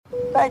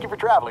Thank you for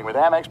traveling with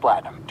Amex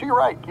Platinum. To your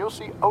right, you'll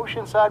see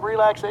oceanside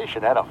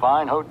relaxation at a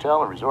fine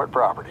hotel and resort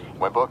property.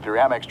 When booked through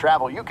Amex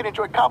Travel, you can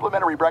enjoy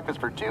complimentary breakfast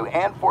for 2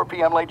 and 4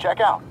 p.m. late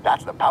checkout.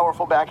 That's the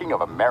powerful backing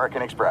of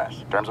American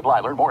Express. Terms apply.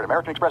 Learn more at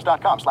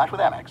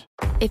americanexpress.com/withAmex.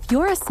 If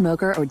you're a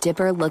smoker or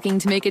dipper looking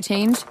to make a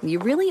change, you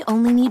really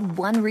only need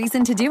one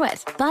reason to do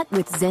it. But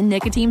with Zyn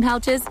nicotine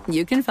pouches,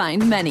 you can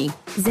find many.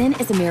 Zyn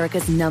is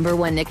America's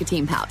 #1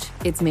 nicotine pouch.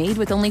 It's made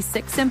with only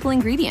 6 simple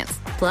ingredients.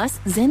 Plus,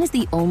 Zyn is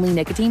the only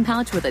nicotine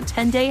pouch with a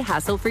 10-day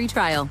hassle-free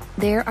trial.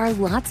 There are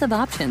lots of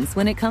options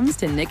when it comes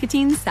to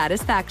nicotine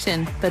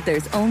satisfaction, but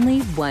there's only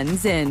one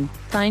Zyn.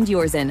 Find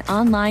your Zyn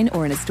online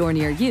or in a store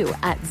near you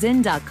at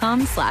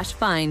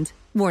zyn.com/find.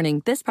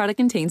 Warning, this product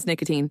contains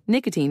nicotine.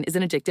 Nicotine is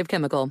an addictive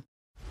chemical.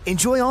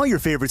 Enjoy all your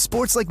favorite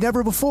sports like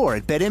never before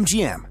at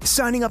BetMGM.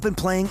 Signing up and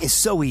playing is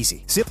so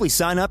easy. Simply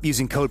sign up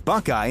using code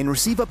Buckeye and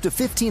receive up to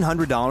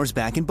 $1,500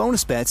 back in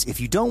bonus bets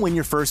if you don't win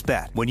your first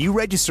bet. When you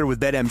register with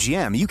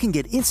BetMGM, you can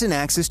get instant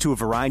access to a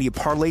variety of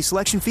parlay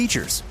selection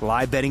features,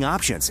 live betting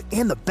options,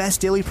 and the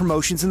best daily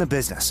promotions in the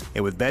business.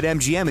 And with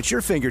BetMGM at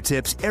your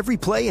fingertips, every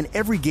play and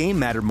every game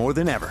matter more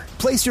than ever.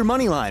 Place your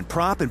moneyline,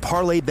 prop, and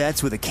parlay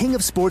bets with the king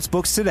of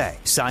sportsbooks today.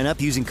 Sign up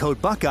using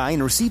code Buckeye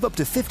and receive up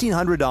to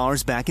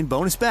 $1,500 back in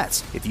bonus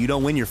bets if you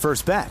don't win your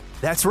first bet.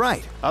 That's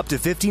right, up to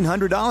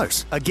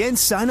 $1,500. Again,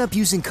 sign up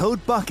using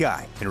code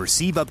Buckeye and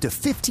receive up to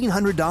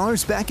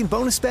 $1,500 back in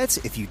bonus bets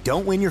if you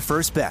don't win your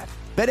first bet.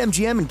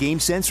 BetMGM and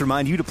GameSense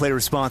remind you to play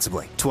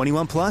responsibly.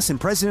 21 plus and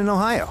present in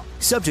Ohio.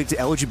 Subject to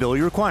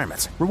eligibility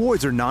requirements.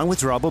 Rewards are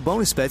non-withdrawable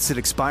bonus bets that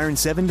expire in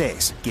 7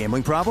 days.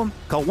 Gambling problem?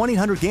 Call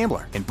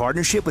 1-800-GAMBLER in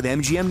partnership with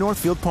MGM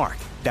Northfield Park.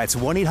 That's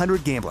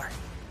 1-800-GAMBLER.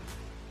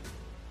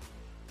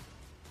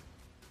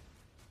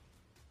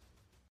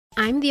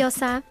 I'm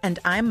Diosa. And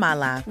I'm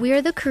Mala. We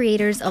are the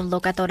creators of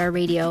Locatora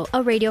Radio,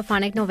 a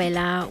radiophonic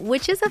novela,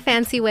 which is a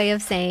fancy way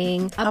of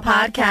saying a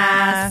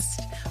podcast.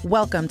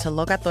 Welcome to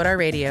Locatora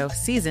Radio,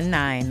 Season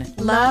 9.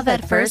 Love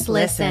at first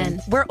listen.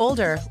 We're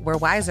older, we're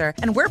wiser,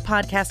 and we're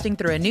podcasting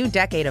through a new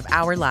decade of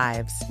our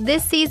lives.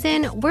 This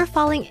season, we're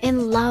falling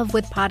in love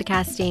with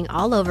podcasting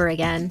all over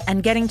again.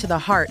 And getting to the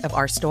heart of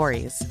our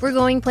stories. We're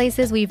going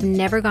places we've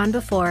never gone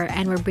before,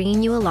 and we're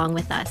bringing you along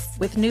with us.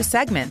 With new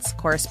segments,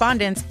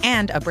 correspondence,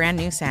 and a brand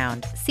new sound.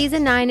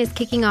 Season 9 is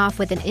kicking off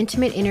with an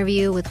intimate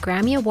interview with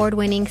Grammy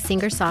Award-winning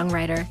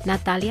singer-songwriter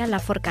Natalia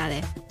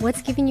Lafourcade.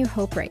 What's giving you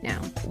hope right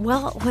now?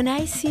 Well, when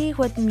I see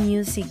what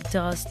music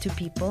does to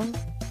people,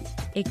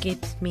 it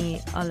gives me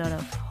a lot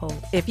of hope.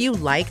 If you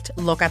liked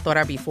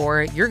Locatora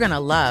before, you're going to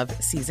love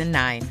Season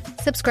 9.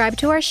 Subscribe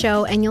to our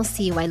show and you'll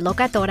see why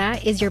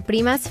Locatora is your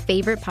prima's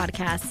favorite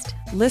podcast.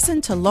 Listen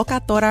to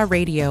Locatora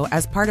Radio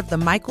as part of the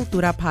My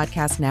Cultura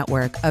Podcast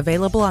Network,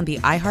 available on the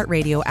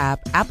iHeartRadio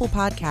app, Apple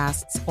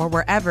Podcasts, or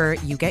wherever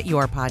you get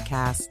your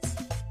podcasts.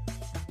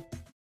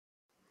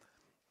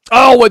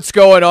 Oh, what's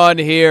going on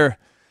here?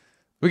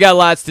 We got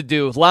lots to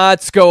do.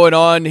 Lots going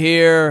on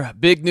here.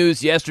 Big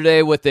news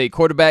yesterday with a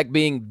quarterback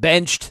being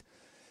benched.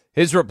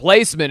 His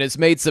replacement has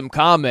made some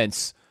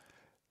comments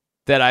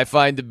that I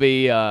find to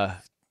be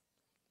a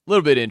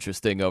little bit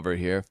interesting over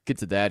here. Get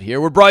to that here.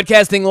 We're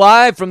broadcasting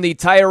live from the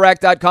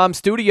TireRack.com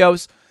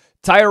studios.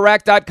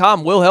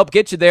 TireRack.com will help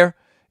get you there.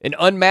 An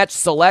unmatched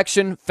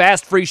selection,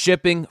 fast free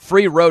shipping,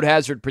 free road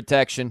hazard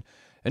protection,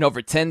 and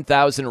over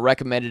 10,000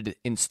 recommended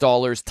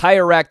installers.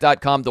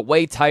 TireRack.com, the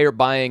way tire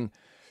buying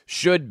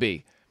should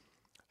be.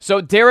 So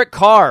Derek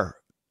Carr,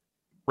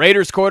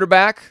 Raiders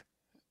quarterback,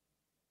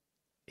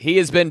 he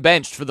has been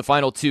benched for the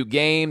final 2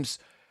 games.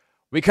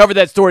 We covered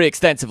that story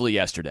extensively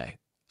yesterday,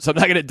 so I'm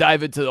not going to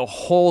dive into the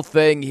whole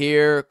thing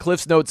here.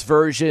 Cliff's Notes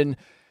version.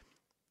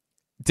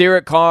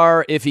 Derek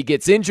Carr, if he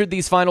gets injured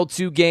these final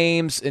 2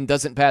 games and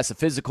doesn't pass a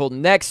physical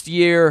next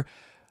year,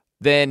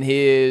 then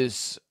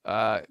his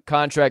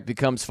contract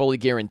becomes fully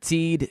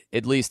guaranteed,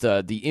 at least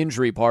the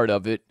injury part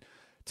of it,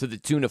 to the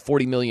tune of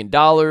 $40 million.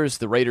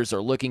 The Raiders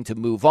are looking to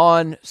move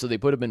on, so they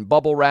put him in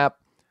bubble wrap.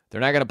 They're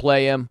not going to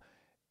play him,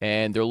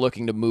 and they're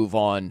looking to move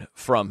on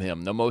from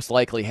him. They'll most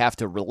likely have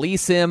to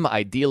release him.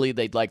 Ideally,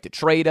 they'd like to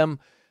trade him.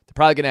 They're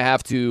probably going to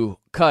have to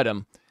cut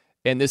him,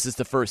 and this is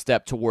the first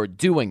step toward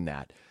doing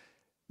that.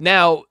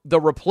 Now,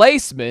 the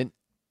replacement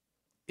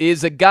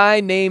is a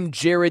guy named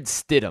Jarrett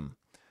Stidham.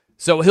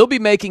 So he'll be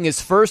making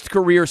his first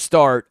career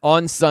start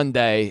on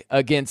Sunday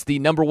against the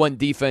 #1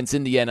 defense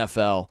in the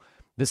NFL,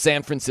 the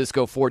San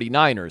Francisco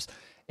 49ers.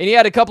 And he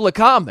had a couple of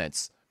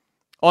comments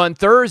on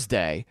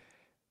Thursday,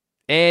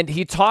 and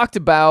he talked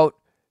about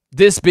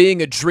this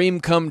being a dream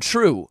come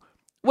true,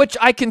 which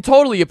I can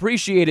totally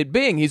appreciate it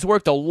being. He's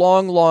worked a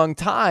long, long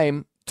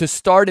time to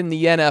start in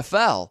the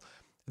NFL.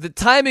 The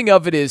timing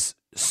of it is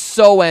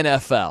so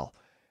NFL.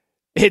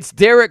 It's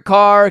Derek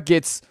Carr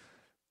gets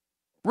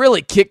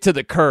really kicked to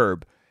the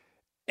curb,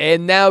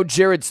 and now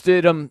Jarrett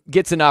Stidham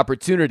gets an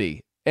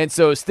opportunity. And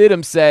so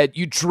Stidham said,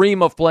 you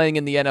dream of playing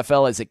in the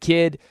NFL as a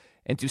kid,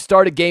 and to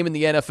start a game in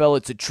the NFL,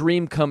 it's a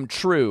dream come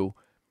true.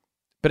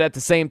 But at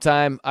the same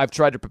time, I've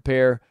tried to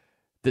prepare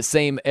the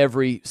same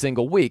every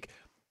single week.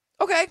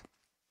 Okay,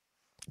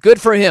 good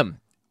for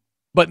him.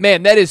 But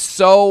man, that is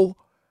so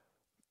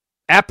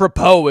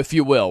apropos, if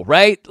you will,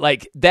 right?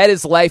 Like, that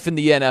is life in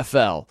the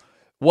NFL.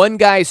 One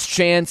guy's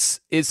chance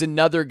is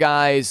another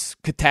guy's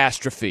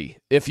catastrophe,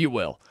 if you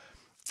will.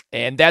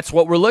 And that's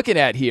what we're looking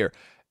at here.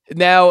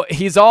 Now,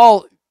 he's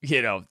all,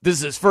 this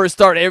is his first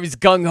start. He's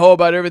gung-ho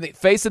about everything.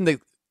 Facing the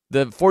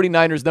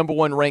 49ers' number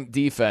one ranked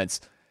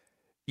defense.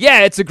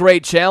 Yeah, it's a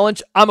great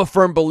challenge. I'm a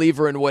firm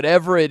believer in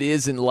whatever it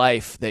is in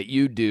life that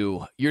you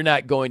do, you're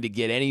not going to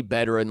get any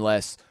better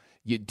unless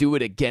you do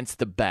it against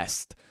the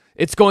best.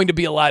 It's going to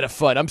be a lot of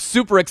fun. I'm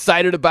super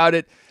excited about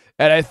it,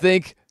 and I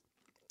think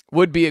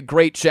would be a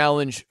great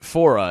challenge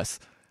for us.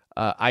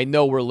 I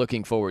know we're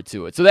looking forward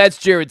to it. So that's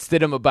Jarrett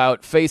Stidham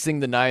about facing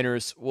the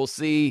Niners. We'll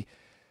see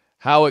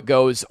how it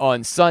goes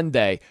on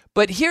Sunday.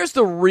 But here's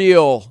the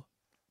real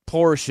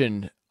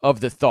portion of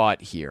the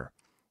thought here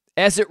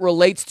as it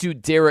relates to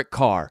Derek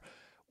Carr.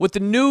 With the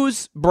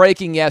news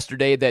breaking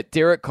yesterday that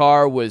Derek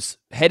Carr was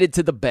headed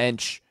to the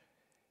bench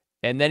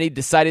and then he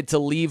decided to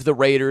leave the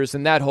Raiders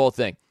and that whole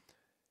thing,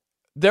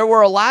 there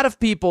were a lot of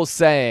people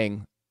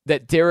saying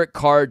that Derek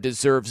Carr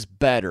deserves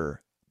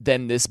better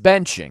than this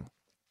benching.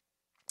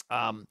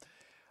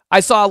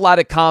 I saw a lot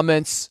of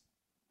comments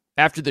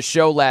after the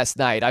show last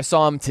night. I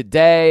saw him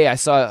today. I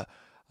saw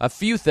a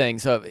few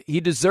things of he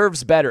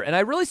deserves better. And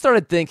I really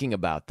started thinking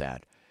about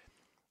that.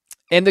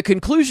 And the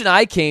conclusion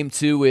I came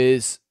to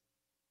is,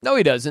 no,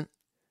 he doesn't.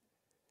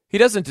 He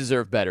doesn't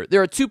deserve better.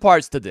 There are two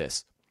parts to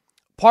this.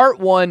 Part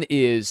one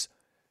is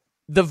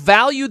the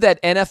value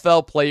that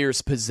NFL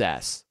players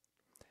possess.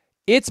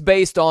 It's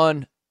based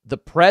on the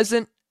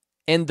present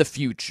and the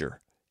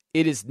future.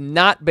 It is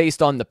not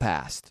based on the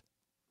past.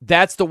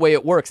 That's the way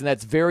it works, and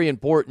that's very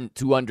important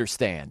to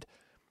understand.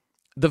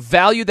 The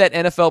value that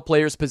NFL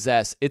players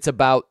possess, it's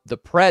about the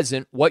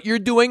present, what you're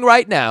doing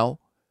right now,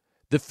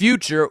 the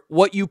future,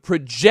 what you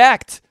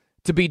project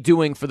to be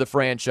doing for the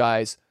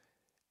franchise,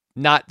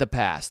 not the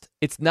past.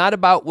 It's not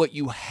about what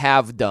you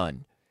have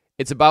done.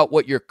 It's about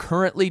what you're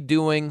currently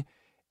doing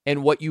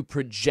and what you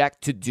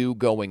project to do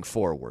going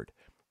forward.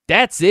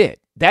 That's it.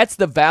 That's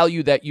the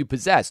value that you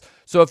possess.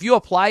 So if you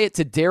apply it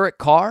to Derek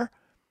Carr,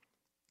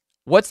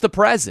 what's the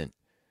present?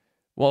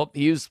 Well,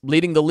 he was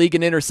leading the league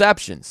in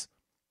interceptions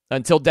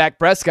until Dak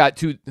Prescott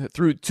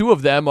threw two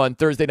of them on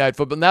Thursday Night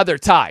Football. Now they're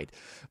tied.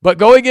 But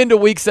going into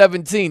Week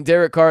 17,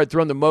 Derek Carr had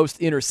thrown the most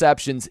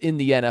interceptions in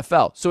the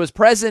NFL. So his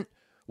present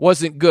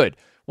wasn't good.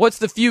 What's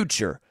the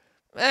future?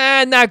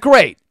 Not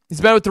great.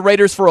 He's been with the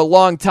Raiders for a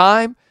long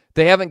time.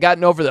 They haven't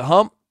gotten over the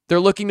hump.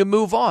 They're looking to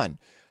move on.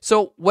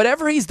 So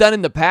whatever he's done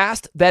in the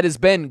past that has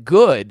been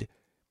good,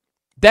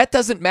 that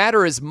doesn't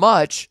matter as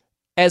much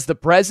as the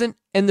present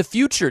and the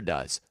future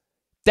does.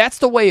 That's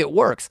the way it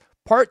works.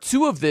 Part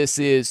two of this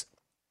is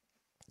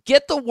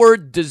get the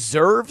word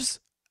deserves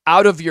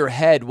out of your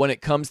head when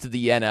it comes to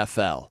the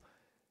NFL.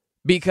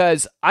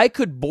 Because I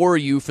could bore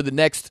you for the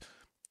next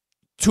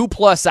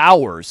 2+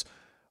 hours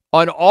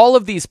on all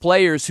of these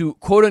players who,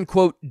 quote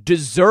unquote,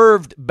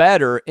 deserved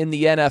better in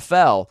the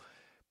NFL,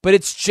 but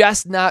it's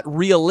just not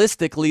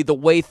realistically the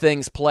way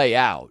things play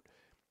out.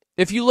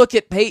 If you look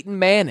at Peyton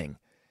Manning,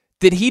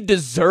 did he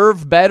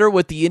deserve better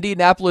with the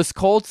Indianapolis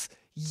Colts?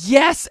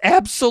 Yes,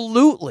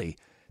 absolutely.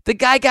 The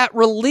guy got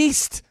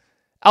released.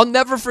 I'll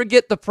never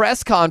forget the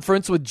press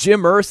conference with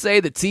Jim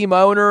Irsay, the team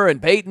owner,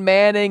 and Peyton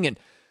Manning. And,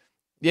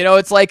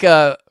 it's like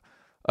a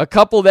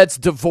couple that's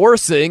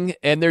divorcing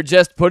and they're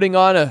just putting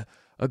on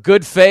a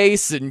good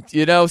face and,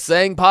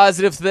 saying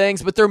positive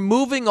things, but they're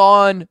moving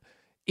on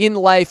in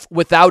life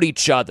without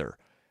each other.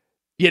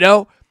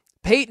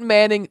 Peyton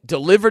Manning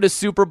delivered a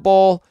Super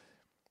Bowl.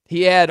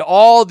 He had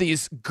all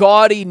these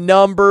gaudy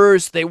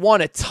numbers. They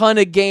won a ton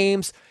of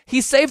games.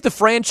 He saved the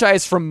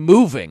franchise from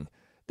moving.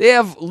 They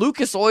have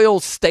Lucas Oil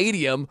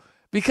Stadium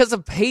because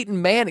of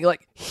Peyton Manning.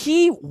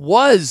 He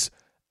was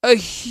a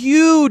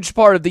huge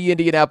part of the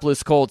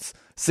Indianapolis Colts'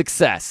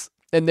 success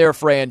in their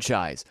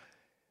franchise.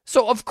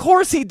 So, of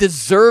course, he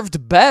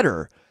deserved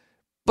better.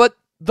 But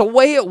the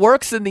way it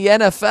works in the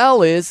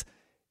NFL is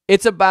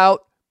it's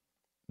about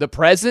the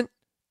present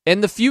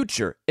and the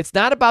future. It's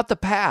not about the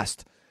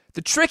past.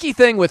 The tricky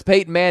thing with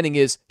Peyton Manning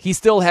is he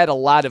still had a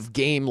lot of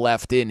game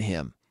left in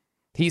him.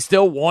 He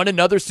still won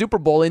another Super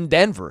Bowl in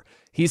Denver.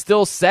 He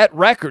still set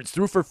records,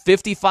 threw for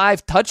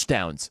 55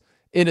 touchdowns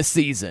in a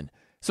season.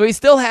 So he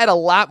still had a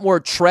lot more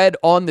tread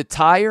on the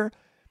tire,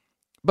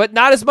 but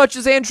not as much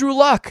as Andrew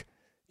Luck.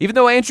 Even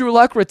though Andrew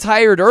Luck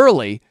retired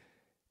early,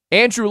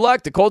 Andrew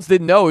Luck, the Colts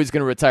didn't know he was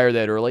going to retire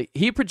that early.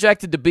 He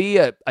projected to be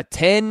a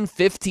 10,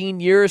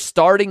 15-year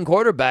starting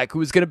quarterback who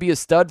was going to be a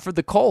stud for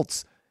the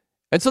Colts.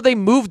 And so they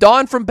moved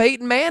on from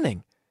Peyton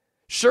Manning.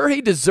 Sure,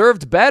 he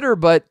deserved better,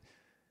 but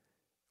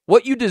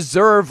what you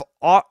deserve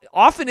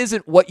often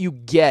isn't what you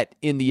get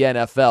in the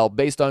NFL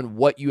based on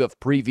what you have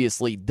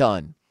previously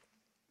done.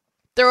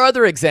 There are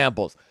other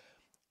examples.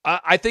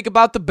 I think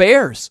about the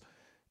Bears.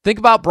 Think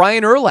about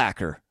Brian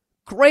Urlacher.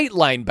 Great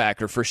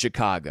linebacker for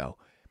Chicago.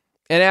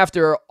 And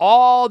after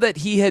all that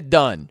he had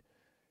done,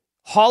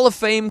 Hall of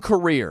Fame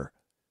career,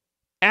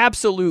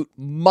 absolute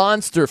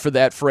monster for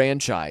that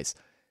franchise.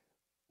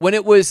 When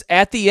it was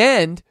at the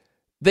end,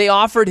 they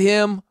offered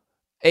him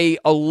a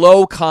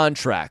low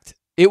contract.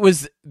 It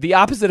was the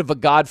opposite of a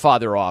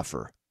Godfather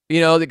offer.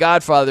 You know, the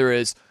Godfather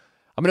is,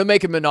 I'm going to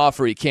make him an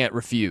offer he can't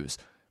refuse.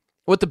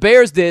 What the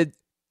Bears did,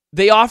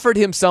 they offered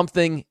him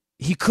something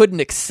he couldn't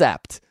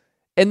accept,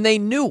 and they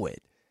knew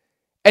it.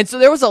 And so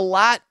there was a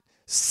lot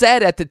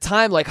said at the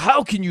time, like,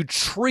 how can you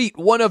treat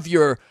one of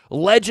your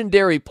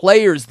legendary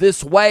players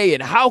this way,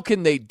 and how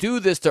can they do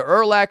this to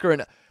Urlacher?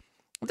 And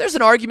there's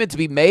an argument to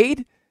be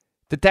made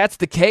that that's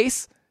the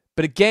case,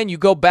 but again, you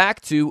go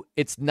back to,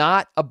 it's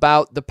not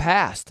about the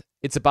past.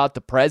 It's about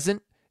the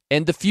present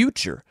and the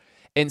future.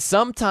 And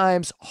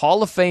sometimes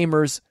Hall of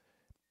Famers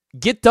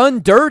get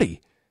done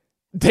dirty.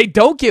 They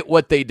don't get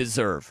what they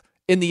deserve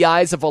in the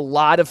eyes of a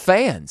lot of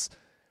fans,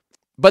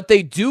 but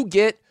they do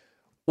get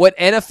what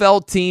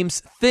NFL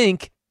teams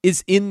think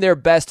is in their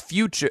best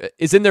future,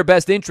 is in their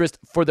best interest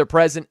for their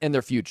present and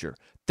their future.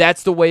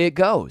 That's the way it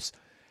goes.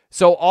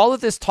 So all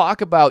of this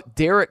talk about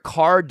Derek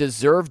Carr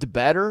deserved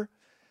better,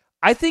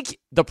 I think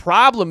the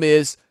problem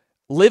is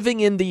living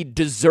in the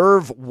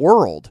deserve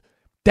world.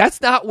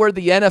 That's not where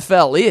the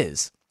NFL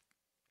is.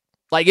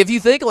 Like, if you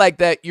think like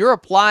that, you're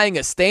applying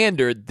a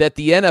standard that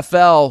the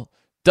NFL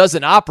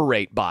doesn't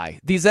operate by.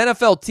 These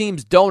NFL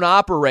teams don't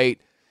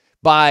operate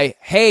by,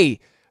 hey,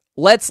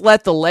 let's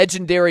let the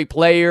legendary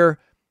player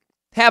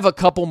have a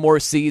couple more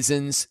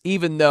seasons,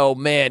 even though,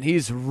 man,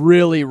 he's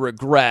really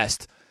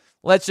regressed.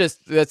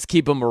 Let's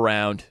keep him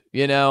around.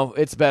 You know,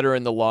 it's better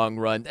in the long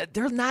run.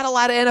 There's not a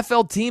lot of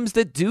NFL teams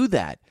that do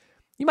that.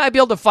 You might be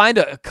able to find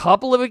a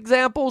couple of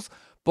examples,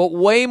 but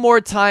way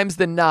more times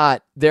than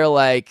not, they're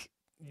like,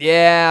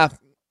 yeah,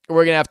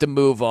 we're going to have to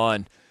move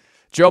on.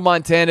 Joe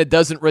Montana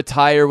doesn't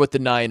retire with the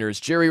Niners.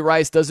 Jerry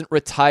Rice doesn't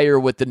retire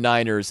with the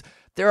Niners.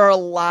 There are a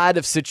lot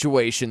of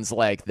situations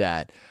like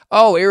that.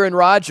 Oh, Aaron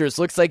Rodgers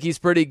looks like he's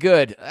pretty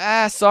good.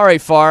 Sorry,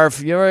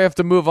 Favre. You have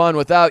to move on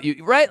without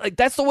you. Right? Like,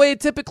 that's the way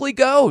it typically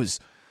goes.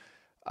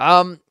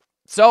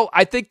 So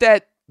I think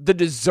that the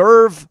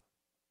deserve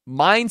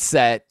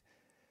mindset,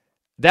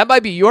 that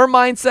might be your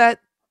mindset,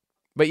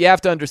 but you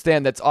have to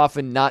understand that's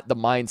often not the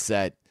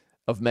mindset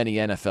of many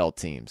NFL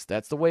teams.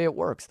 That's the way it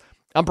works.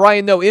 I'm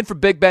Brian Noe, in for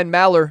Big Ben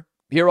Maller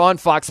here on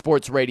Fox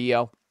Sports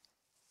Radio.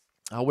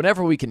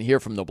 Whenever we can hear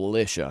from the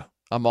militia,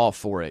 I'm all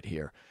for it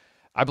here.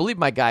 I believe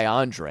my guy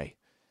Andre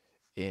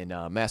in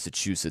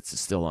Massachusetts is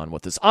still on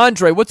with us.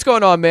 Andre, what's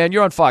going on, man?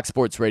 You're on Fox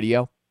Sports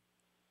Radio.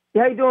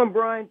 Yeah, how you doing,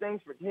 Brian?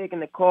 Thanks for taking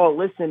the call.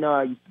 Listen,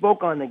 you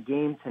spoke on the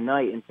game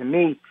tonight, and to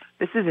me,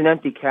 this is an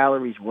empty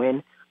calories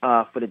win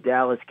for the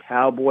Dallas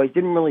Cowboys.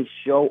 Didn't really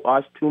show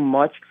us too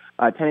much.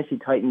 Tennessee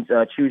Titans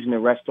choosing to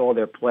rest all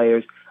their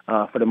players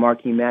for the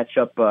marquee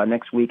matchup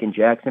next week in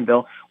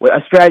Jacksonville.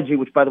 A strategy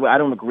which, by the way, I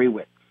don't agree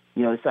with.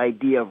 You know, this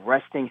idea of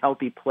resting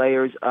healthy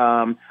players,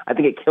 I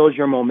think it kills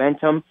your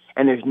momentum,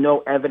 and there's no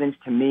evidence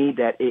to me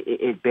that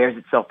it bears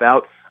itself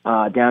out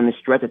down the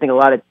stretch. I think a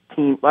lot of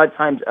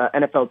times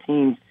NFL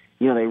teams,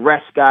 you know, they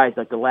rest guys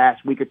like the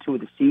last week or two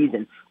of the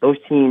season. Those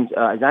teams,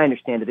 as I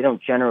understand it, they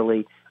don't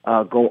generally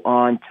go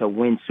on to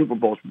win Super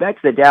Bowls.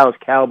 Back to the Dallas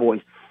Cowboys,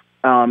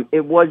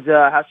 it was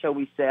how shall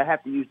we say? I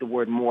have to use the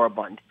word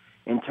moribund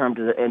in terms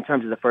of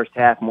the first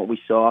half and what we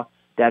saw.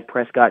 Dak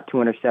Prescott, 2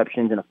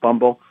 interceptions and a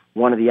fumble.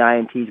 One of the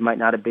INTs might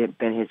not have been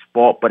his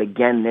fault, but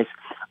again, this,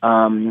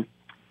 where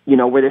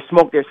there's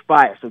smoke, there's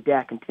fire. So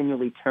Dak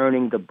continually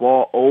turning the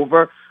ball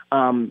over.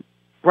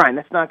 Brian,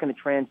 that's not going to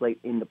translate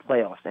in the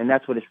playoffs, and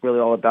that's what it's really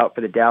all about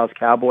for the Dallas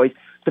Cowboys.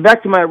 So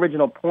back to my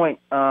original point,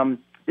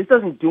 this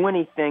doesn't do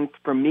anything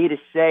for me to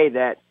say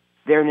that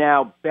they're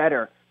now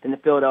better than the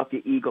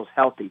Philadelphia Eagles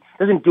healthy. It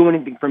doesn't do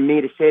anything for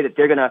me to say that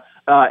they're going to,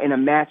 in a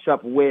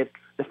matchup with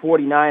the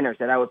 49ers,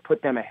 that I would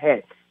put them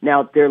ahead.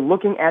 Now, they're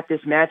looking at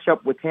this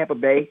matchup with Tampa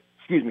Bay,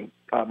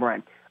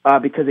 Brian,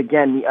 because,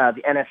 again,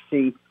 the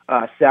NFC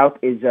South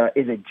is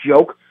a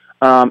joke.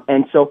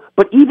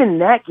 But even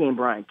that game,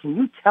 Brian, can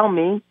you tell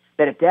me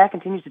that if Dak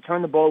continues to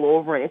turn the ball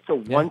over and it's a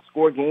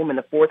one-score game in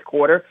the fourth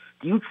quarter,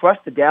 do you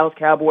trust the Dallas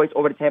Cowboys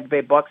over the Tampa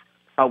Bay Bucks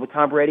with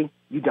Tom Brady?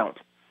 You don't.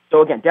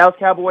 So, again, Dallas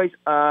Cowboys,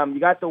 you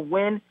got the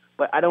win,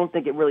 but I don't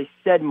think it really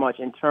said much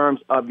in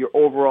terms of your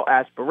overall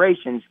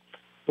aspirations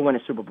to win a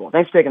Super Bowl.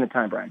 Thanks for taking the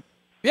time, Brian.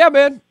 Yeah,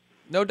 man.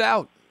 No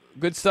doubt.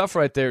 Good stuff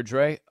right there,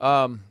 Dre.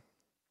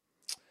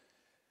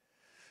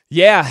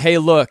 Yeah, hey,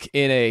 look,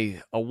 in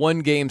a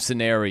one-game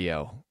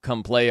scenario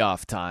come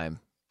playoff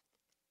time,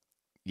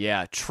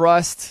 yeah,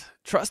 trust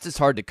is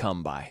hard to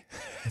come by.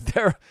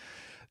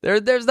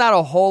 There's not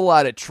a whole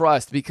lot of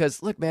trust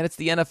because, look, man, it's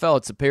the NFL.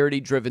 It's a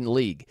parity-driven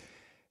league.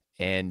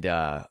 And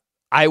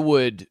I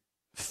would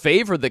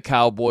favor the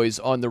Cowboys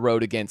on the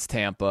road against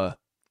Tampa,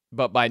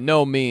 but by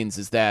no means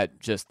is that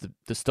just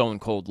the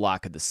stone-cold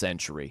lock of the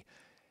century.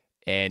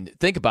 And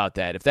think about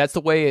that. If that's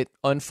the way it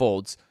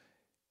unfolds,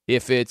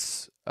 if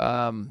it's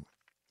Tampa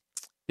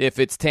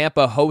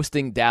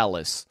hosting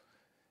Dallas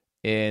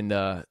in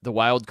the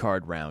wild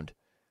card round,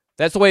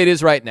 that's the way it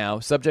is right now,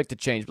 subject to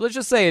change. But let's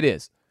just say it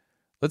is.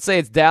 Let's say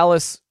it's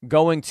Dallas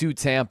going to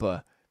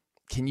Tampa.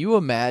 Can you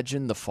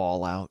imagine the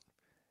fallout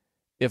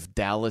if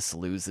Dallas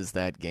loses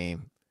that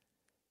game?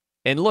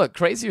 And look,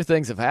 crazier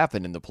things have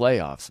happened in the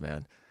playoffs,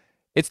 man.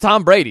 It's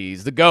Tom Brady.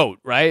 He's the GOAT,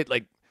 right?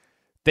 Like,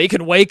 they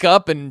can wake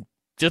up and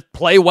just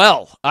play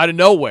well out of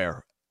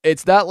nowhere.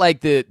 It's not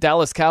like the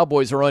Dallas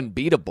Cowboys are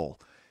unbeatable.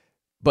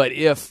 But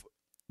if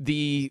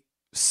the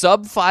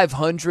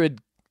sub-500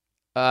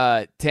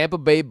 Tampa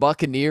Bay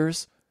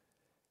Buccaneers,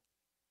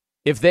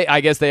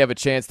 I guess they have a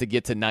chance to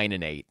get to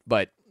 9-8.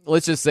 But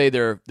let's just say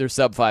they're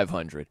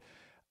sub-500.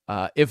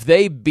 If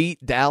they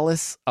beat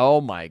Dallas,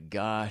 oh my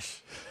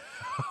gosh.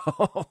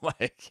 Oh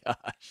my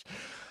gosh.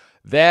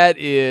 That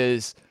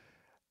is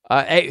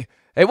hey,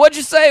 what'd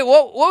you say?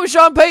 What was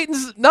Sean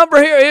Payton's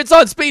number here? It's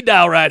on speed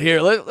dial right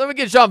here. Let me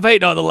get Sean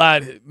Payton on the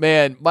line.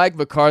 Man, Mike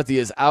McCarthy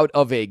is out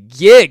of a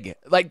gig.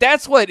 Like,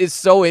 that's what is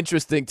so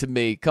interesting to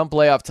me come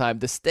playoff time.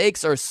 The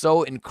stakes are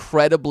so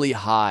incredibly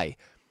high.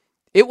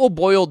 It will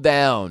boil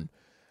down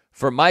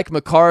for Mike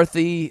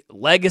McCarthy,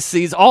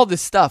 legacies, all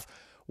this stuff.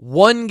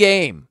 One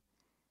game.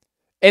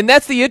 And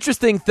that's the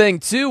interesting thing,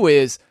 too,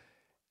 is,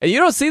 and you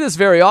don't see this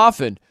very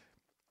often,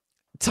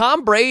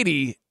 Tom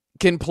Brady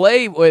can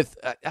play with,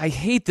 I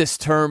hate this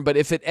term, but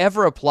if it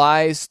ever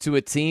applies to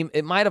a team,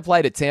 it might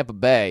apply to Tampa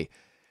Bay.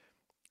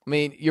 I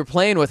mean, you're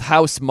playing with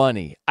house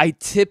money. I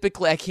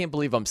can't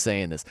believe I'm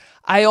saying this.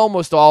 I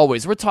almost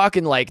always, we're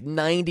talking like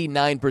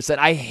 99%.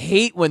 I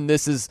hate when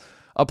this is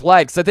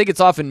applied because I think it's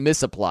often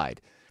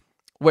misapplied.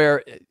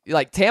 Where,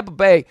 like Tampa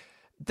Bay,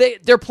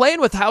 they're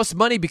playing with house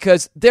money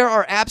because there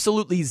are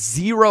absolutely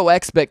zero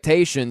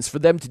expectations for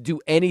them to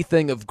do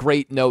anything of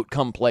great note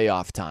come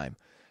playoff time.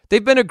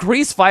 They've been a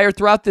grease fire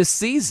throughout this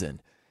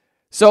season.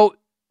 So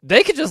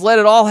they could just let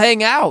it all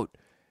hang out.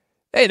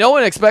 Hey, no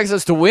one expects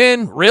us to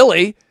win,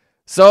 really.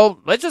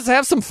 So let's just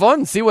have some fun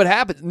and see what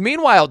happens.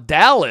 Meanwhile,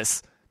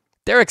 Dallas,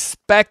 they're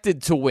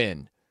expected to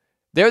win.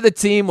 They're the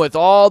team with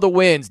all the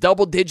wins,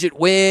 double-digit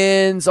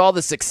wins, all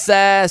the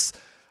success,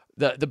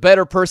 the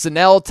better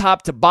personnel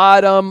top to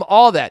bottom,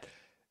 all that.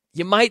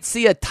 You might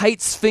see a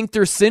tight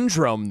sphincter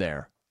syndrome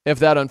there if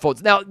that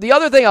unfolds. Now, the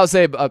other thing I'll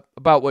say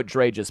about what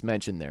Dre just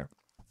mentioned there,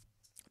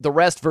 the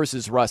rest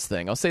versus rust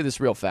thing, I'll say this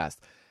real fast.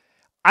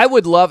 I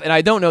would love, and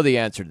I don't know the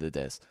answer to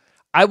this,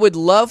 I would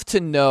love to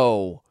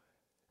know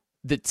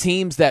the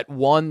teams that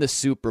won the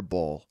Super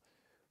Bowl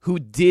who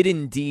did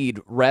indeed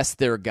rest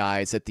their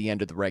guys at the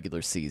end of the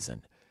regular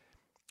season.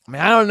 I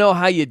mean, I don't know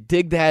how you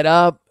dig that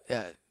up.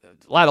 A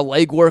lot of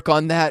legwork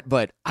on that,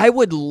 but I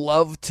would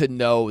love to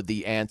know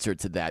the answer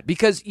to that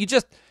because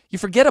you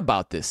forget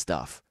about this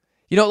stuff.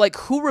 You know, like,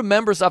 who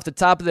remembers off the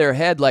top of their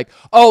head, like,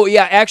 oh,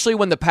 yeah, actually,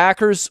 when the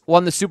Packers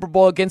won the Super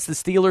Bowl against the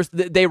Steelers,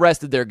 they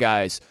rested their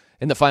guys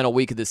in the final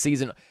week of the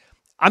season.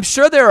 I'm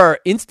sure there are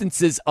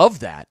instances of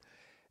that.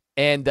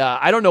 And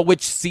I don't know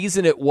which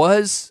season it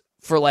was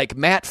for, like,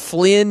 Matt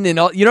Flynn and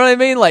all. You know what I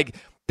mean? Like,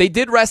 they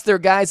did rest their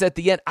guys at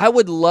the end. I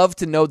would love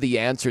to know the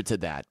answer to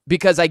that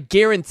because I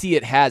guarantee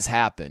it has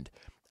happened.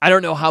 I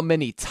don't know how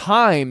many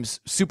times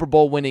Super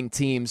Bowl winning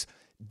teams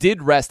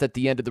did rest at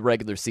the end of the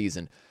regular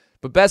season,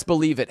 but best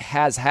believe it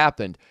has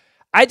happened.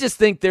 I just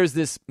think there's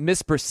this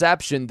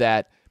misperception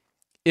that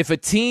if a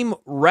team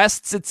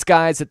rests its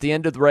guys at the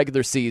end of the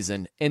regular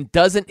season and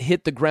doesn't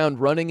hit the ground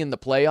running in the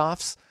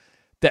playoffs,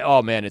 that,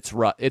 oh man, it's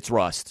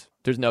rust.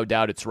 There's no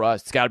doubt it's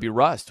rust. It's got to be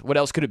rust. What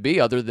else could it be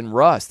other than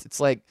rust?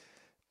 It's like,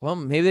 well,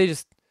 maybe they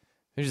just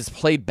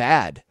played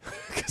bad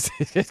because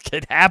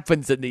it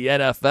happens in the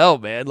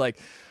NFL, man. Like,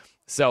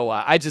 so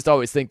I just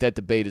always think that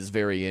debate is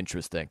very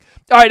interesting.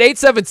 All right,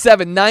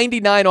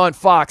 877-99 on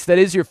Fox. That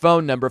is your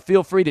phone number.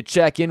 Feel free to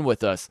check in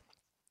with us.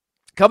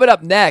 Coming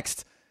up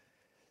next,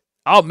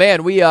 oh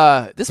man,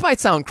 this might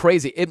sound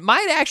crazy. It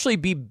might actually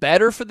be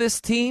better for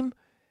this team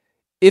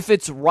if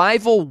its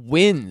rival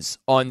wins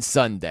on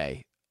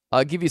Sunday.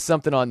 I'll give you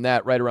something on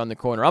that right around the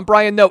corner. I'm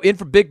Brian Noe, in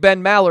for Big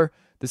Ben Maller.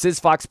 This is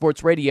Fox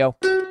Sports Radio.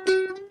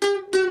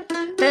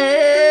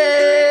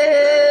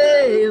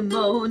 Hey,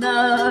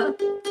 Mona.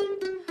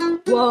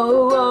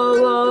 Whoa,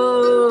 whoa,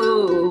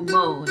 whoa,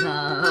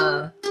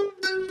 Mona.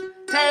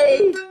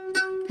 Hey,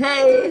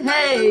 hey,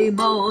 hey,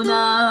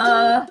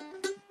 Mona.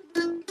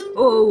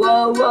 Oh,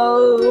 whoa,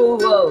 whoa,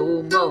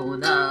 whoa,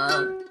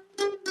 Mona.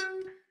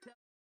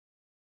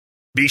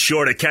 Be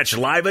sure to catch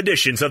live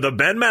editions of the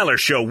Ben Maller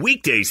Show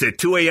weekdays at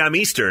 2 a.m.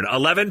 Eastern,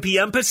 11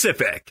 p.m.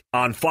 Pacific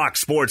on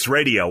Fox Sports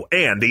Radio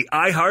and the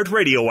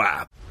iHeartRadio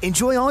app.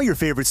 Enjoy all your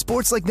favorite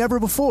sports like never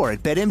before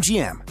at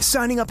BetMGM.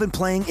 Signing up and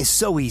playing is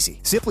so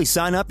easy. Simply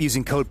sign up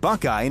using code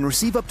Buckeye and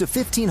receive up to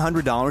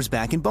 $1,500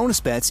 back in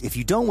bonus bets if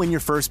you don't win your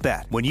first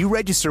bet. When you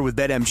register with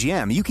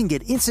BetMGM, you can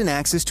get instant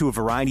access to a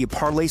variety of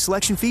parlay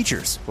selection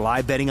features,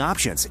 live betting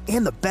options,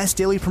 and the best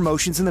daily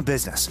promotions in the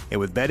business. And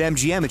with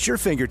BetMGM at your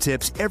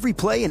fingertips, every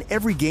play and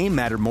every game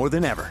matter more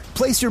than ever.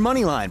 Place your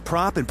moneyline,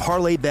 prop, and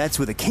parlay bets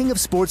with the king of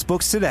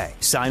sportsbooks today.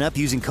 Sign up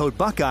using code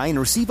Buckeye and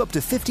receive up to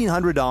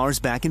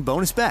 $1,500 back in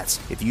bonus bets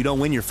if you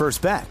don't win your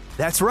first bet.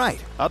 That's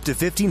right, up to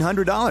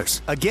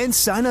 $1,500. Again,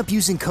 sign up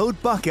using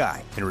code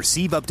Buckeye and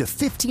receive up to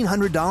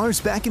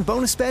 $1,500 back in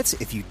bonus bets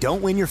if you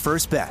don't win your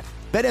first bet.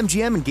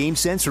 BetMGM and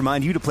GameSense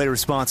remind you to play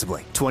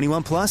responsibly.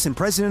 21 plus and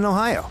present in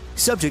Ohio.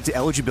 Subject to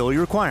eligibility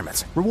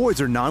requirements.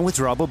 Rewards are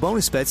non-withdrawable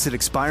bonus bets that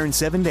expire in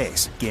 7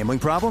 days. Gambling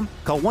problem?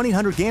 Call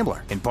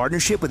 1-800-GAMBLER in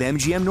partnership with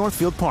MGM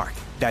Northfield Park.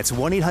 That's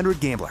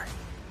 1-800-GAMBLER.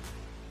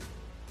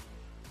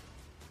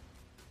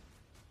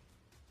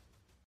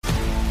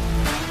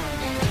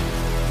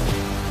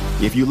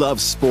 If you love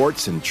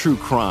sports and true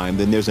crime,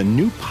 then there's a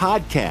new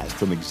podcast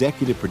from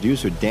executive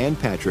producer Dan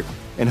Patrick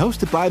and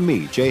hosted by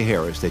me, Jay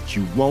Harris, that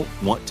you won't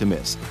want to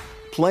miss.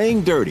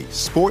 Playing Dirty: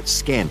 Sports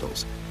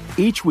Scandals.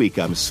 Each week,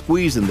 I'm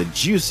squeezing the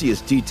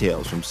juiciest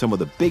details from some of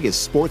the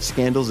biggest sports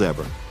scandals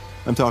ever.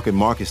 I'm talking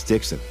Marcus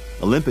Dixon,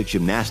 Olympic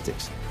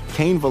gymnastics,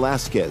 Cain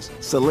Velasquez,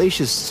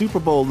 salacious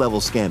Super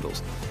Bowl-level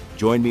scandals.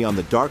 Join me on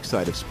the dark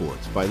side of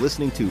sports by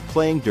listening to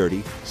Playing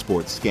Dirty: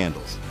 Sports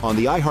Scandals on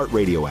the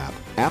iHeartRadio app,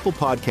 Apple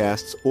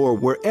Podcasts, or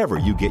wherever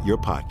you get your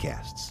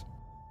podcasts.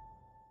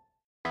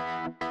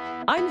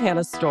 I'm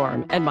Hannah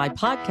Storm, and my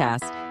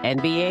podcast,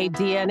 NBA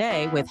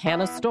DNA with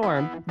Hannah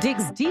Storm,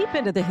 digs deep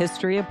into the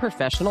history of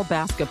professional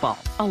basketball,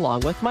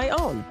 along with my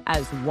own,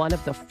 as one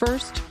of the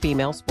first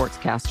female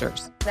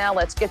sportscasters. Now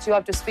let's get you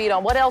up to speed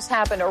on what else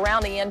happened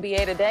around the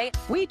NBA today.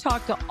 We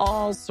talked to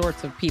all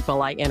sorts of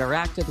people I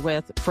interacted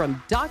with,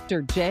 from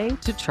Dr. J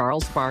to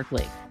Charles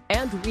Barkley,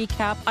 and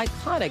recap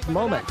iconic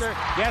moments.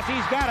 Yes,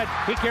 he's got it.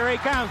 Here he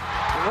comes.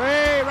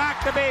 Way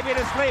rock the baby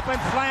to sleep and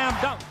slam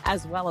dunk.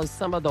 As well as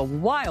some of the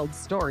wild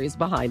stories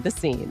behind the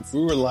scenes.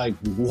 We were like,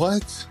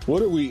 what?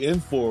 What are we in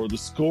for? The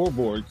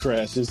scoreboard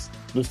crashes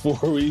before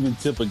we even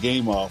tip a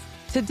game off.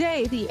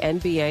 Today, the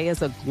NBA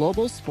is a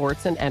global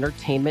sports and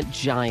entertainment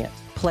giant.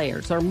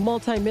 Players are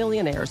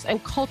multimillionaires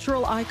and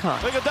cultural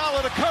icons.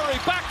 Iguodala to Curry,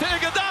 back to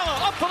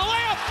Iguodala, up for the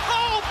layup.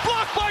 Oh,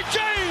 blocked by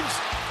James.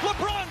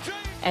 LeBron James.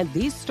 And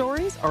these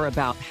stories are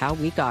about how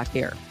we got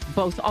here,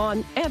 both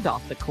on and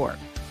off the court.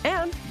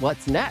 And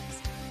what's next?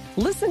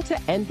 Listen to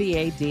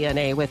NBA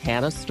DNA with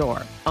Hannah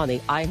Storm on the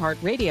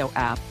iHeartRadio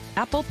app,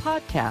 Apple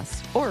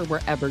Podcasts, or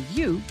wherever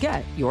you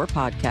get your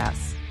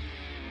podcasts.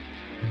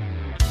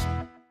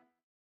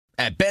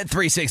 At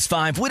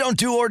Bet365, we don't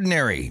do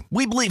ordinary.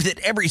 We believe that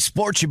every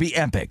sport should be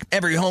epic.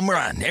 Every home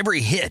run,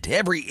 every hit,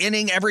 every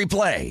inning, every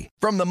play.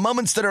 From the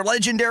moments that are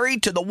legendary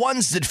to the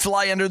ones that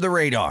fly under the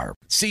radar.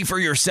 See for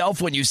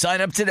yourself when you sign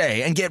up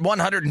today and get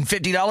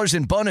 $150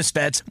 in bonus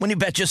bets when you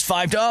bet just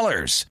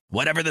 $5.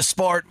 Whatever the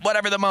sport,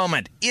 whatever the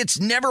moment, it's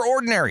never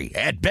ordinary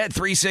at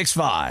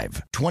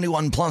Bet365.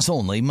 21 plus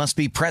only. Must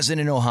be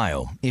present in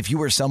Ohio. If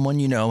you or someone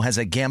you know has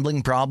a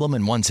gambling problem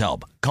and wants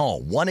help,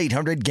 call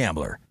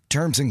 1-800-GAMBLER.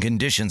 Terms and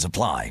conditions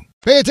apply.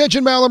 Pay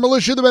attention, Maller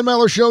Militia. The Ben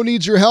Maller Show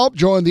needs your help.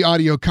 Join the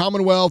Audio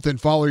Commonwealth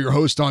and follow your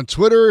host on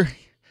Twitter.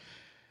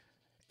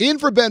 In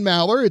for Ben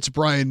Maller, it's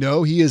Brian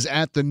Noe. He is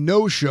at the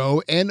Noe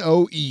Show,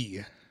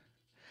 N-O-E.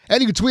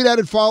 And you can tweet at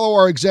and follow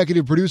our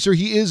executive producer.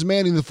 He is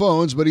manning the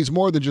phones, but he's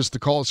more than just the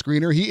call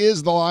screener. He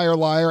is the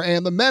liar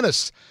and the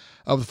menace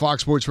of the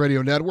Fox Sports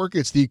Radio Network.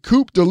 It's the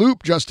Coop de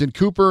Loop, Justin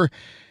Cooper,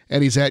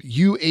 and he's at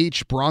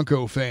UH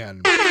Bronco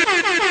Fan.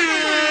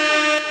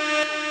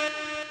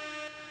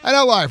 And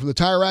now live from the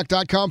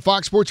TireRack.com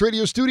Fox Sports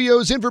Radio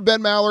studios, in for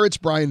Ben Maller, it's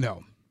Brian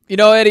Noe. You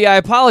know, Eddie, I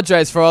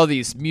apologize for all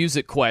these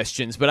music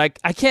questions, but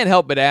I can't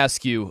help but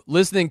ask you,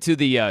 listening to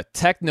the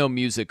techno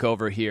music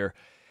over here,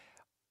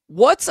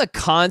 what's a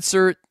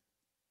concert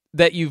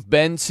that you've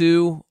been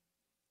to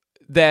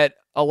that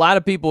a lot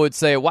of people would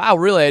say, wow,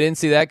 really, I didn't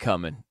see that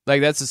coming?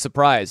 Like, that's a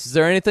surprise. Is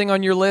there anything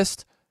on your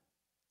list?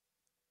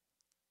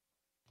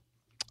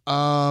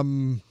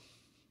 Oh,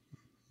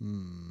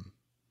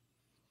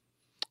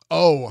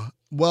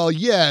 well,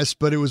 yes,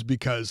 but it was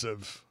because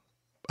of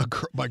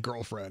my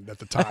girlfriend at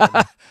the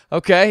time.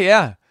 Okay,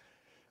 yeah.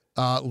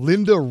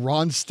 Linda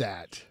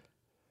Ronstadt.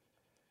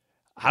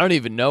 I don't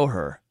even know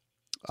her.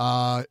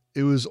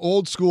 It was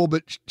old school,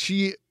 but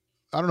she,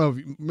 I don't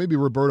know, maybe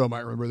Roberto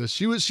might remember this.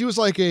 She was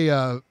like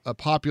a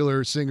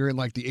popular singer in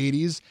like the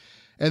 80s,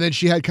 and then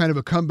she had kind of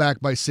a comeback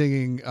by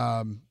singing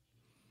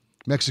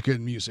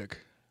Mexican music.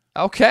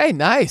 Okay,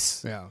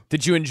 nice. Yeah.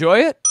 Did you enjoy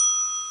it?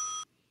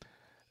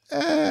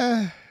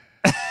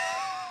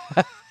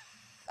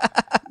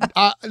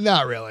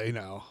 Not really,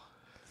 no.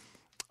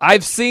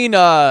 I've seen...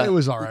 it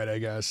was all right, I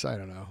guess. I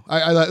don't know.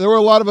 There were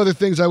a lot of other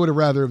things I would have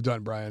rather have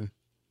done, Brian.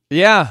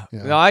 Yeah,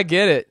 no, I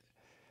get it.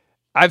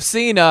 I've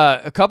seen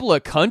a couple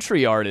of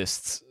country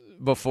artists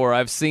before.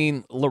 I've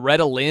seen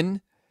Loretta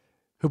Lynn,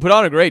 who put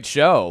on a great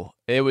show.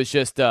 It was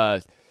just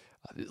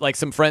like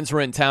some friends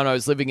were in town. I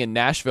was living in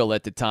Nashville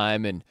at the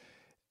time, and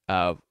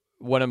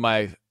one of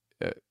my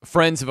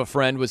friends of a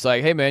friend was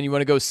like, hey, man, you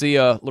want to go see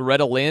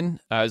Loretta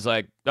Lynn? I was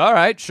like, all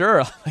right,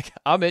 sure.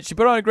 I'm in. She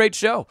put on a great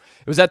show.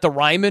 It was at the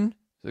Ryman.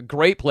 A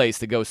great place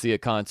to go see a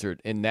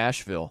concert in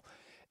Nashville.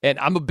 And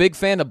I'm a big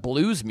fan of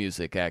blues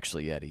music,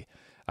 actually, Eddie.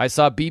 I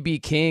saw B.B.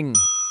 King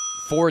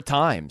 4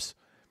 times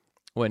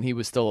when he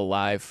was still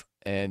alive,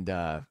 and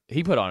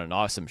he put on an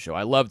awesome show.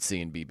 I loved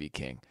seeing B.B.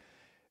 King.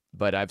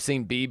 But I've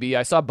seen B.B.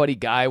 I saw Buddy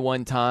Guy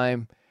one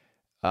time.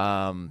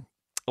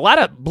 A lot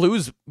of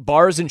blues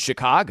bars in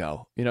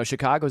Chicago. You know,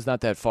 Chicago's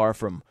not that far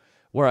from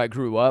where I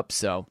grew up,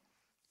 so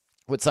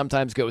would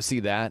sometimes go see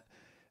that.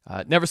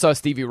 Never saw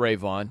Stevie Ray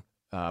Vaughan,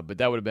 but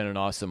that would have been an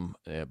awesome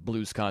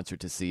blues concert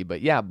to see.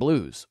 But yeah,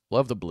 blues.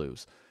 Love the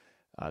blues.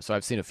 So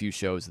I've seen a few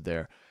shows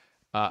there.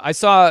 I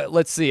saw,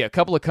 let's see, a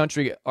couple of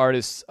country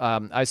artists.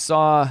 I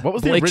saw What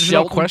was Blake the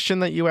original Shelton. question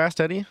that you asked,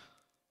 Eddie?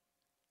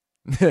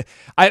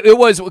 It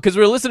was because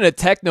we were listening to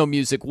techno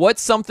music.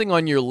 What's something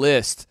on your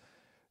list,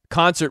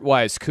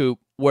 concert-wise, Coop,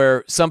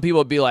 where some people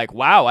would be like,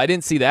 wow, I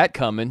didn't see that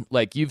coming.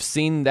 Like, you've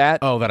seen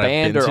that, that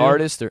band I've or been to?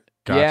 artist or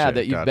Gotcha,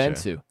 that you've been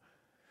to.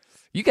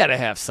 You got to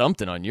have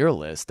something on your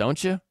list,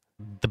 don't you?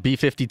 The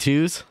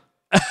B-52s?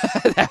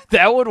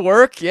 That would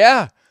work,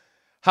 yeah.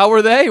 How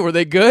were they? Were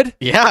they good?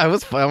 Yeah, it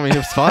was fun. I mean, it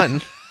was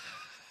fun.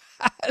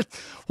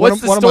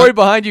 What's the story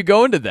behind you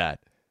going to that?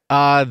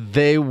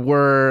 They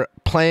were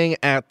playing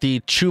at the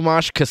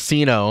Chumash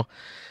Casino,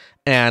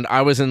 and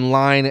I was in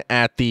line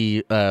at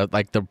the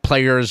the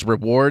players'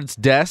 rewards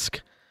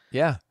desk.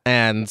 Yeah.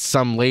 And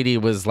some lady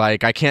was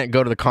like, I can't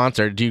go to the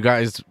concert. Do you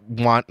guys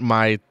want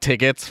my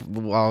tickets?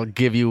 I'll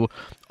give you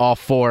all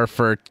 4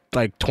 for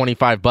like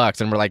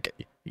 $25. And we're like,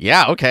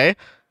 yeah, okay.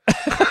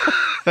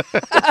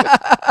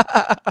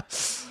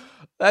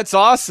 That's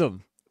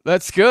awesome.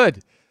 That's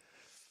good.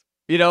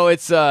 You know,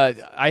 it's I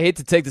hate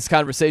to take this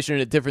conversation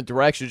in a different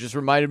direction. It just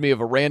reminded me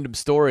of a random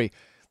story.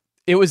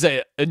 It was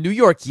a New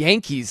York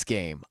Yankees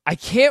game. I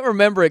can't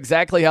remember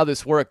exactly how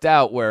this worked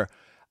out, where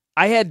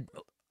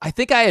I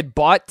think I had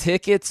bought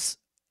tickets,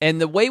 and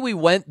the way we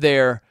went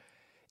there,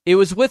 it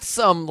was with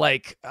some,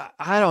 like,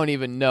 I don't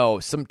even know,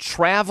 some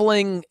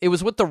traveling, it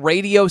was with the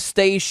radio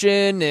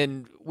station,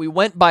 and we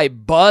went by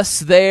bus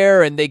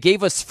there, and they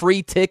gave us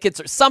free tickets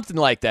or something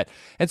like that.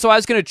 And so I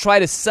was going to try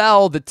to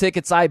sell the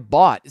tickets I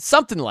bought,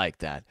 something like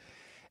that.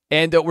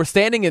 And we're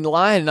standing in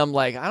line, and I'm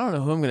like, I don't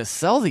know who I'm going to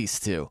sell these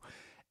to.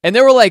 And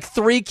there were like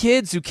 3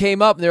 kids who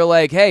came up, and they're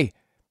like, hey,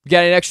 you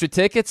got any extra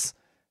tickets?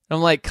 And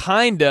I'm like,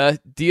 kinda.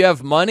 Do you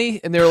have money?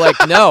 And they were like,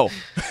 no.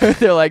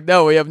 They're like,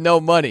 no, we have no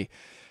money.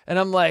 And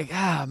I'm like,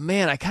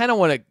 man, I kind of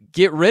want to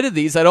get rid of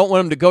these. I don't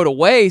want them to go to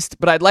waste,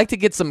 but I'd like to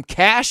get some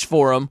cash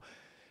for them.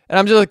 And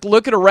I'm just like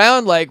looking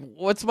around like,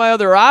 what's my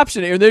other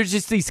option? And there's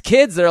just these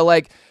kids that are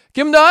like,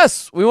 give them to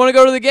us. We want to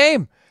go to the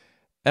game.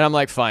 And I'm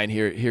like, fine,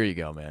 here you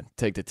go, man.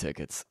 Take the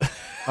tickets.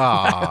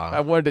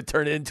 I wanted to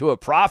turn it into a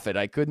profit.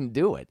 I couldn't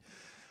do it.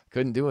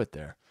 Couldn't do it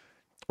there.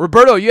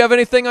 Roberto, you have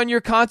anything on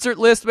your concert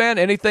list, man?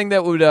 Anything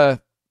that would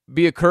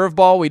be a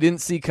curveball we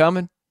didn't see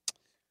coming?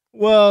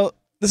 Well,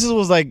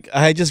 was like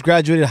I had just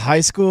graduated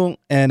high school,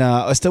 and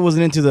I still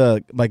wasn't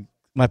into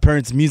my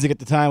parents' music at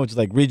the time, which was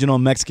like regional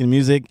Mexican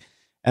music.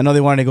 I know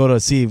they wanted to go to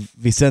see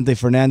Vicente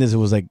Fernandez, who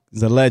was like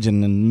the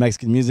legend in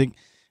Mexican music,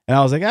 and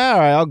I was like, all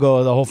right, I'll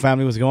go. The whole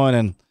family was going,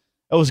 and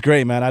it was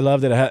great, man. I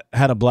loved it. I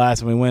had a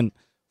blast, and we went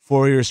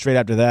 4 years straight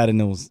after that, and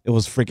it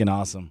was freaking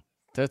awesome.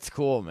 That's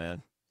cool,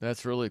 man.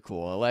 That's really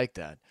cool. I like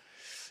that.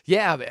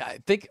 Yeah, I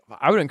think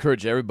I would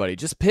encourage everybody,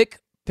 just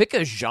pick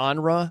a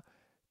genre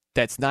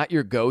that's not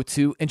your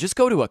go-to and just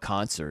go to a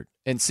concert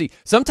and see.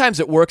 Sometimes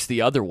it works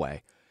the other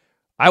way.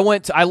 I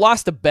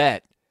lost a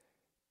bet.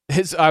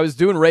 I was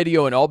doing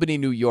radio in Albany,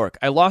 New York.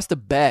 I lost a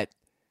bet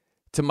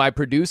to my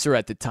producer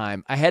at the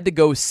time. I had to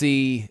go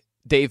see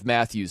Dave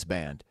Matthews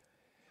Band.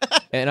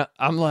 And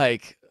I'm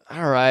like,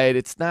 all right,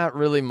 it's not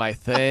really my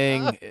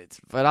thing,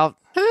 but I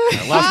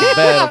lost the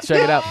bet. I'll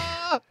check it out.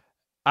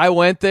 I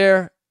went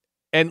there,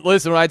 and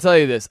listen, when I tell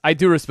you this, I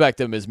do respect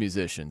them as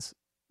musicians.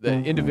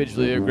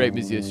 Individually, they're great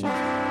musicians.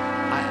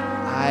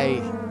 I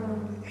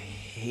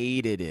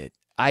hated it.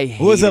 What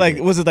was it like?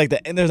 Was it like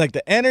there's like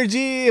the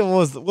energy?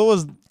 What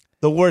was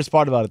the worst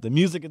part about it? The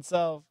music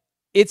itself?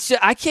 It's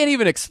just, I can't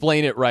even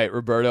explain it right,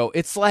 Roberto.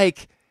 It's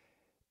like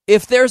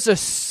if there's a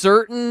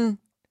certain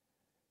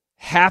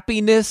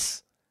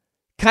happiness,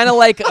 kind of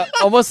like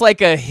almost like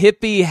a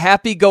hippie,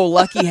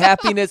 happy-go-lucky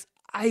happiness,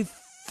 I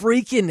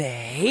freaking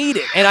hate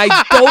it, and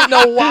I don't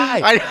know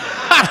why.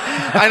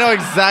 I know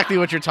exactly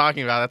what you're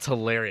talking about. That's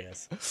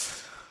hilarious.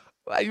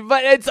 But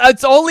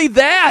it's only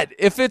that.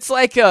 If it's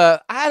like I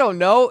don't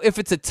know, if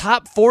it's a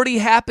top 40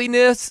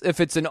 happiness, if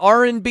it's an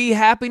R&B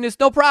happiness,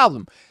 no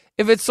problem.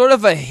 If it's sort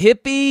of a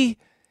hippie,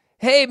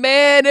 hey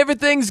man,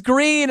 everything's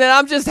green and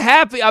I'm just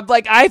happy, I'm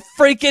like, I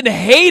freaking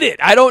hate it.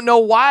 I don't know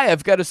why.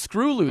 I've got a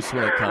screw loose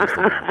when it comes to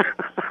that.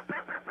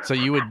 So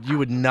you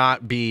would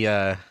not be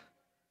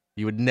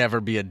you would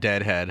never be a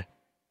deadhead.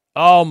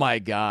 Oh my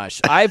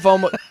gosh. I've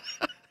almost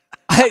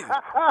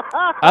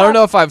I don't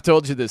know if I've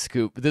told you this,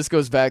 Scoop, but this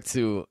goes back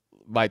to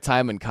my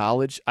time in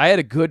college. I had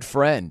a good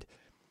friend.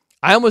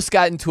 I almost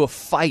got into a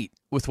fight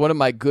with one of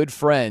my good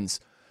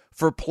friends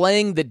for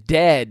playing the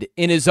Dead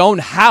in his own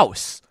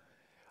house.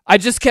 I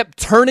just kept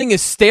turning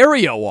his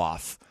stereo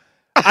off.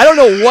 I don't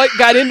know what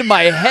got into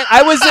my head.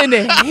 I was in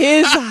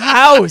his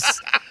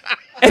house.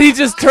 And he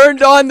just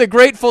turned on the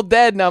Grateful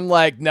Dead, and I'm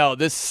like, no,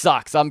 this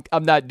sucks. I'm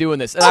not doing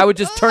this. And I would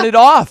just turn it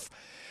off.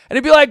 And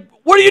he'd be like,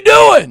 what are you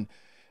doing?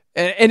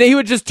 And he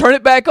would just turn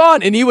it back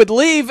on, and he would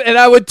leave, and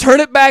I would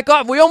turn it back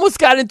off. We almost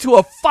got into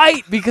a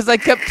fight because I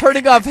kept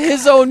turning off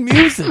his own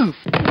music.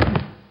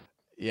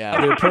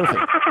 Yeah, they're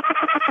perfect.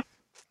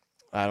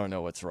 I don't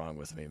know what's wrong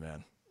with me,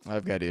 man.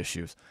 I've got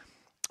issues.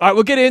 All right,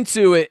 we'll get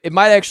into it. It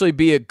might actually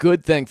be a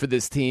good thing for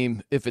this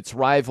team if its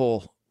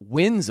rival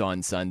wins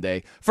on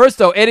Sunday. First,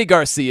 though, Eddie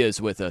Garcia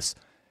is with us,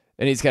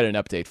 and he's got an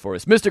update for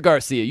us. Mr.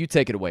 Garcia, you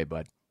take it away,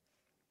 bud.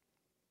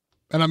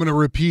 And I'm going to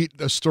repeat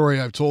a story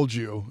I've told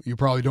you. You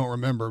probably don't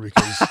remember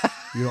because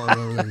you don't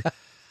remember them.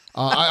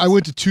 I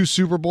went to 2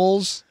 Super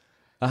Bowls.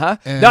 No,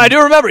 I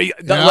do remember.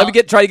 Let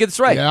me try to get this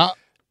right. Yeah.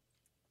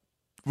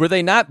 Were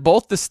they not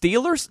both the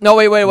Steelers? No,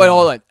 wait,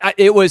 hold on.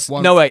 It was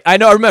no way. I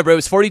know. I remember. It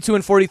was 42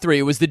 and 43.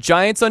 It was the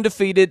Giants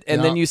undefeated,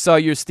 and then you saw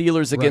your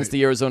Steelers against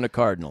the Arizona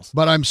Cardinals.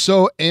 But I'm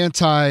so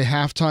anti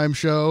halftime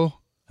show.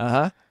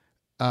 That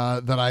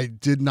I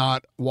did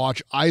not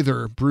watch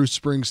either Bruce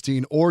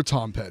Springsteen or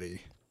Tom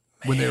Petty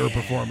when they were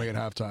performing at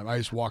halftime. I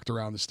just walked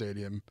around the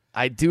stadium.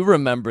 I do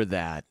remember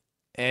that,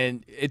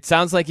 and it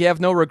sounds like you have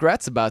no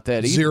regrets about that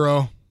either.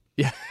 Zero.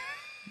 Yeah.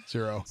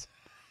 0.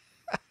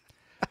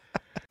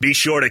 Be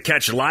sure to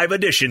catch live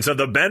editions of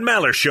the Ben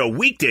Maller Show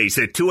weekdays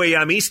at 2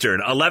 a.m. Eastern,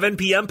 11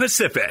 p.m.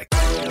 Pacific.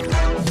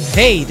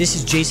 Hey, this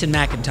is Jason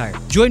McIntyre.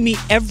 Join me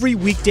every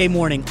weekday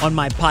morning on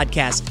my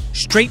podcast,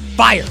 Straight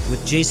Fire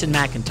with Jason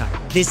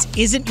McIntyre. This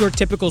isn't your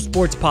typical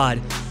sports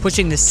pod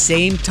pushing the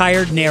same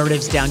tired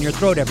narratives down your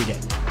throat every day.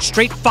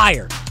 Straight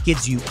Fire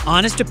gives you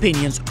honest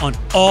opinions on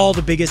all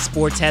the biggest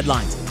sports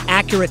headlines,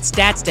 accurate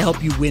stats to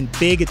help you win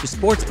big at the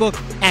sportsbook,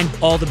 and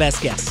all the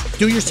best guests.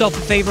 Do yourself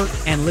a favor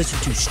and listen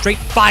to Straight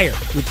Fire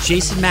with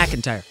Jason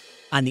McIntyre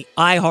on the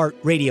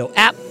iHeartRadio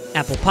app,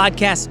 Apple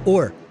Podcasts,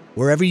 or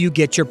wherever you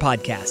get your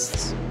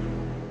podcasts.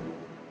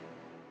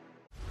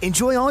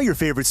 Enjoy all your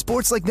favorite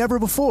sports like never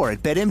before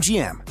at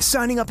BetMGM.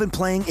 Signing up and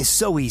playing is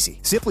so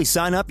easy. Simply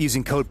sign up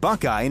using code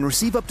Buckeye and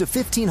receive up to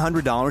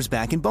 $1,500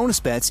 back in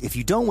bonus bets if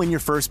you don't win your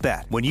first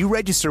bet. When you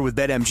register with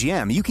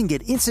BetMGM, you can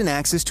get instant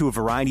access to a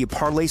variety of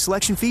parlay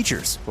selection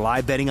features,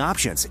 live betting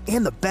options,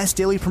 and the best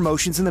daily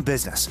promotions in the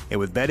business. And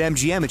with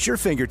BetMGM at your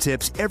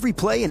fingertips, every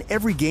play and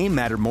every game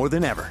matter more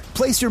than ever.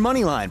 Place your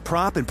moneyline,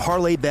 prop, and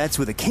parlay bets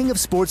with the king of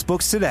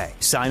sportsbooks today.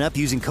 Sign up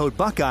using code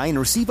Buckeye and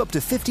receive up to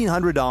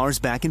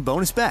 $1,500 back in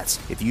bonus bets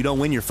if you don't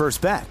win your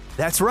first bet.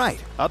 That's right,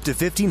 up to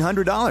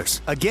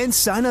 $1,500. Again,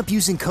 sign up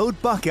using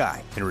code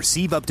Buckeye and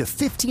receive up to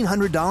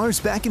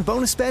 $1,500 back in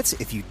bonus bets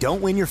if you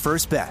don't win your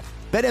first bet.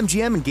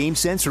 BetMGM and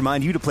GameSense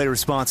remind you to play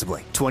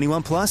responsibly.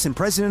 21 plus and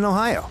present in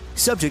Ohio.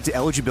 Subject to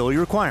eligibility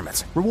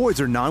requirements.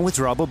 Rewards are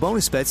non-withdrawable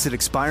bonus bets that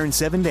expire in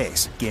 7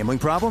 days. Gambling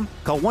problem?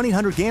 Call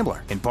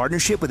 1-800-GAMBLER in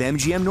partnership with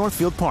MGM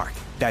Northfield Park.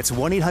 That's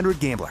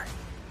 1-800-GAMBLER.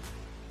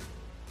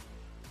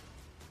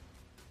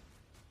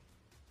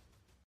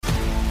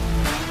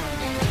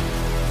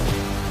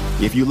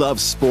 If you love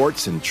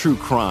sports and true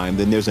crime,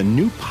 then there's a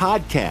new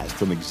podcast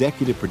from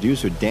executive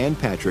producer Dan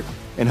Patrick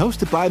and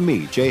hosted by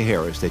me, Jay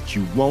Harris, that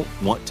you won't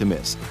want to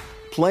miss.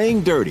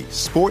 Playing Dirty: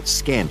 Sports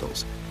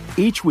Scandals.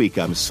 Each week,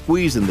 I'm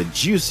squeezing the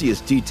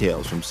juiciest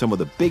details from some of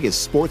the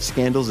biggest sports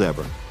scandals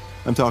ever.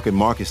 I'm talking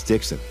Marcus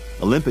Dixon,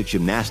 Olympic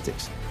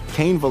gymnastics,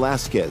 Cain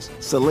Velasquez,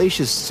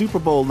 salacious Super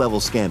Bowl-level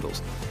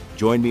scandals.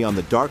 Join me on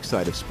the dark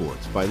side of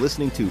sports by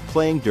listening to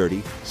Playing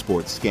Dirty: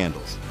 Sports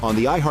Scandals on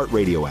the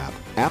iHeartRadio app,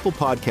 Apple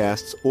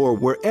Podcasts, or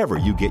wherever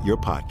you get your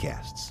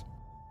podcasts.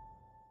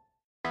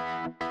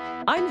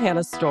 I'm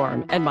Hannah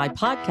Storm, and my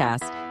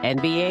podcast,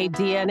 NBA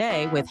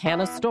DNA with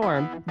Hannah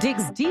Storm,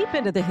 digs deep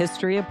into the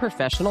history of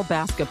professional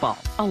basketball,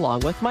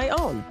 along with my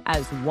own,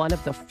 as one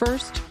of the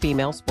first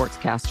female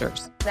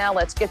sportscasters. Now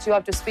let's get you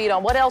up to speed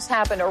on what else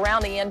happened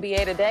around the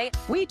NBA today.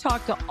 We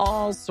talked to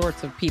all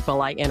sorts of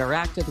people I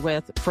interacted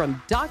with,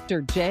 from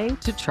Dr. J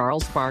to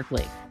Charles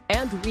Barkley,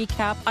 and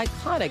recap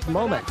iconic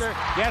moments.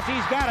 Yes,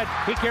 he's got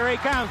it. Here he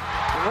comes.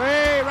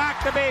 Way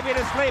rock the baby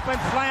to sleep and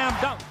slam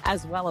dunk.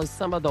 As well as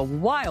some of the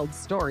wild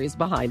stories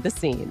behind the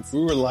scenes.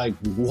 We were like,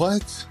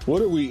 what?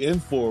 What are we in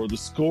for? The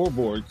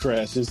scoreboard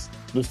crashes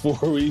before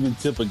we even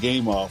tip a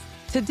game off.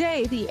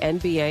 Today, the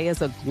NBA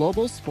is a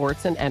global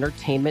sports and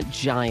entertainment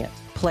giant.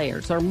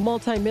 Players are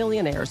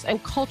multimillionaires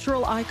and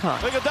cultural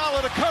icons.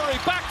 Iguodala to Curry,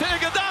 back to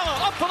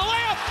Iguodala, up for the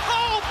layup.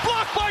 Oh,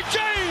 blocked by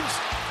James.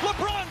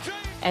 LeBron James.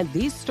 And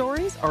these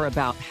stories are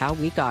about how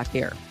we got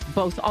here,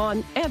 both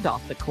on and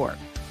off the court.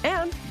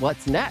 And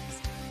what's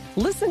next?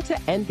 Listen to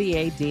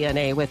NBA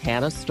DNA with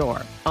Hannah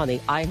Storm on the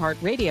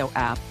iHeartRadio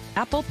app,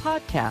 Apple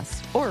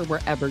Podcasts, or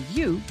wherever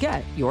you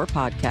get your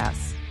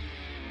podcasts.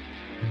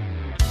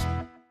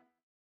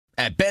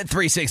 At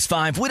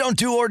Bet365, we don't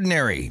do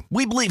ordinary.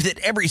 We believe that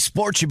every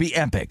sport should be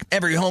epic.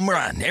 Every home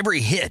run,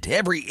 every hit,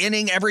 every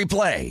inning, every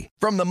play.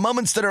 From the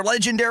moments that are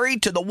legendary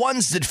to the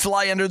ones that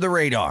fly under the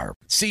radar.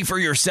 See for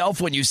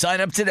yourself when you sign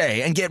up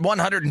today and get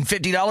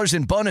 $150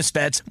 in bonus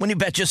bets when you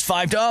bet just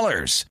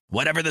 $5.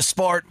 Whatever the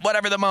sport,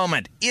 whatever the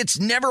moment, it's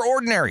never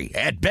ordinary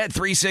at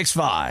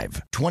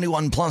Bet365.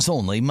 21 plus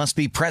only. Must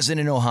be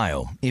present in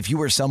Ohio. If you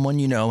or someone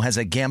you know has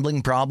a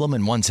gambling problem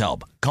and wants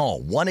help,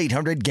 call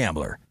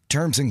 1-800-GAMBLER.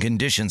 Terms and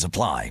conditions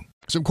apply.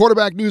 Some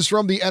quarterback news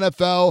from the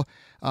NFL,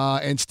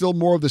 and still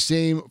more of the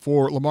same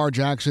for Lamar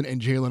Jackson and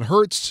Jalen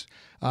Hurts.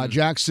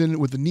 Jackson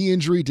with the knee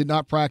injury did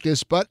not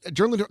practice, but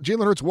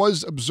Jalen Hurts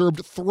was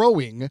observed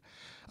throwing,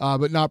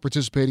 but not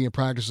participating in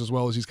practice as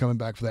well as he's coming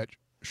back for that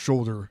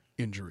shoulder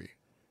injury.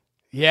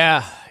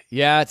 Yeah,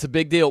 it's a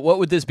big deal. What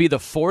would this be, the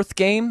fourth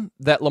game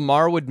that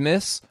Lamar would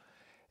miss?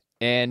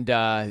 And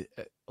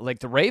like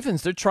the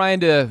Ravens, they're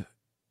trying to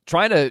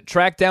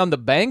track down the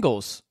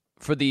Bengals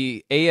for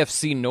the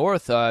AFC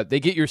North. They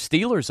get your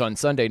Steelers on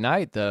Sunday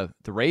night. The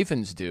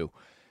Ravens do.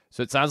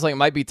 So it sounds like it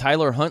might be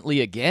Tyler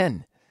Huntley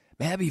again.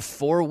 Man, that'd be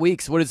 4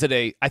 weeks. What is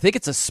it? I think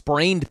it's a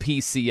sprained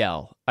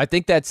PCL. I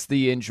think that's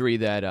the injury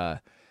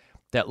that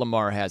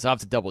Lamar has. I'll have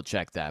to double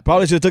check that.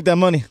 Probably should have took that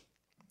money.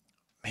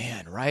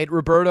 Man, right,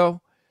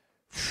 Roberto?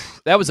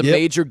 That was a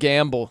major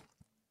gamble.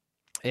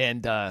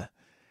 And I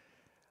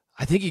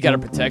think you got to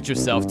protect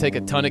yourself, take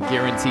a ton of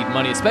guaranteed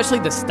money, especially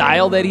the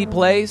style that he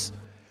plays.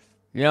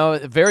 You know,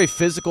 a very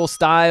physical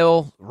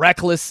style,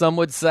 reckless, some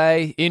would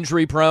say,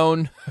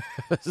 injury-prone.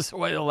 This is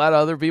what a lot of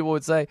other people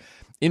would say.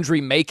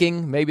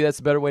 Injury-making, maybe that's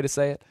a better way to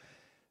say it.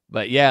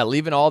 But, yeah,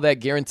 leaving all that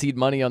guaranteed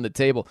money on the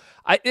table.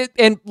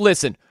 And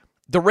listen,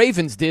 the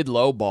Ravens did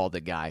lowball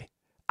the guy.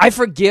 I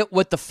forget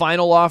what the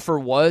final offer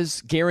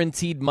was,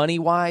 guaranteed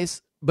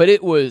money-wise, but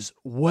it was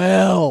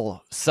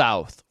well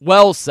south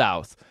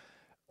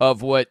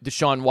of what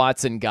Deshaun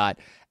Watson got.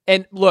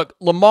 And look,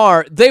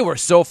 Lamar, they were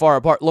so far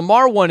apart.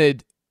 Lamar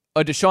wanted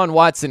a Deshaun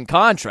Watson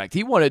contract.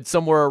 He wanted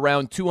somewhere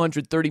around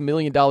 $230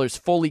 million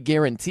fully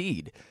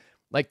guaranteed.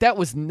 Like, that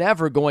was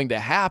never going to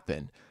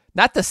happen.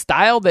 Not the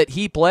style that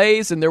he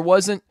plays, and there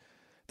weren't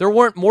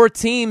more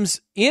teams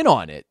in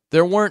on it.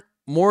 There weren't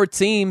more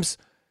teams,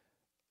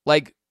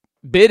 like,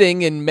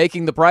 bidding and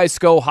making the price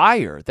go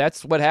higher.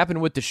 That's what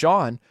happened with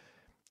Deshaun.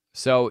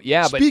 So,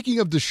 yeah. Speaking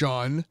of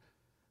Deshaun,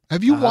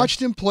 have you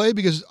watched him play?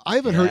 Because I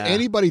haven't heard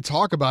anybody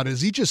talk about it.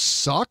 Does he just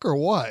suck or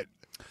what?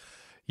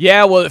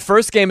 Yeah, well, the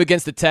first game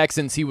against the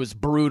Texans, he was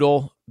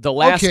brutal. The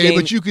last game,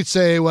 but you could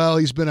say, well,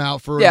 he's been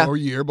out for a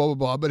year, blah, blah,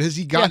 blah. But has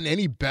he gotten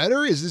any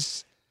better? Is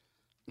this...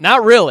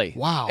 Not really.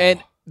 Wow.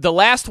 And the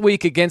last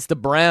week against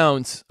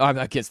the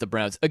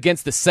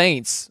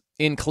Saints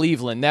in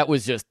Cleveland, that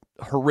was just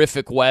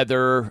horrific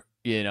weather.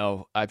 You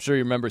know, I'm sure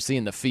you remember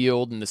seeing the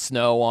field and the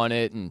snow on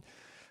it. And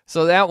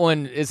so that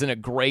one isn't a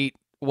great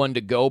one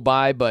to go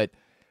by. But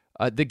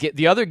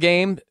the other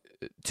game,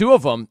 two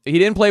of them, he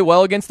didn't play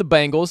well against the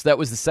Bengals. That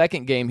was the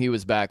second game he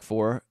was back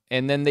for.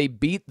 And then they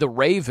beat the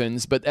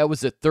Ravens, but that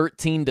was a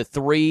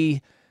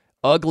 13-3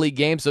 ugly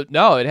game. So,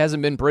 no, it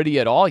hasn't been pretty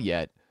at all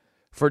yet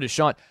for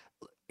Deshaun.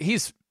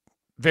 He's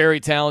very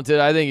talented.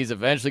 I think he's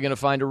eventually going to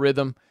find a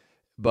rhythm.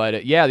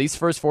 But, these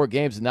first 4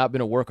 games have not been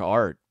a work of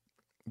art.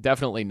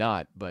 Definitely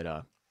not. But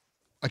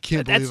I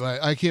can't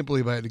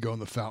believe I had to go in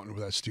the fountain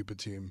with that stupid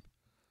team.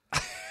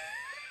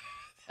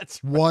 That's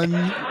right.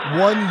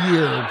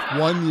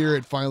 One year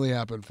it finally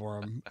happened for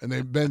them, and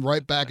they've been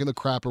right back in the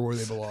crapper where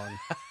they belong.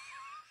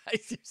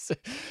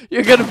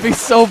 You're going to be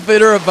so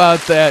bitter about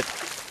that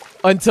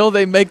until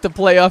they make the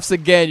playoffs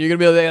again. You're going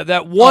to be able to,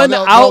 that one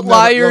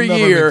outlier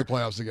year.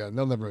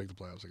 They'll never make the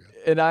playoffs again.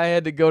 And I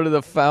had to go to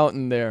the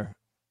fountain there.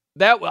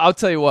 I'll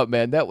tell you what,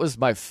 man, that was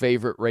my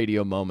favorite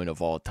radio moment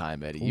of all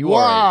time, Eddie.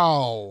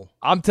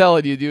 I'm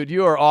telling you, dude,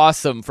 you are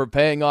awesome for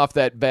paying off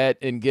that bet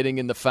and getting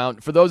in the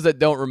fountain. For those that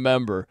don't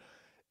remember,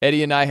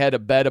 Eddie and I had a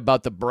bet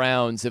about the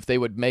Browns if they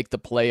would make the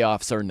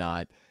playoffs or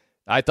not.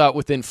 I thought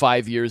within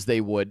 5 years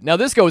they would. Now,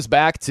 this goes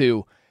back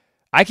to,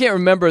 I can't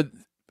remember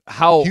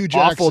how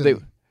awful they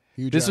were.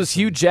 This was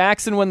Hugh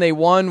Jackson when they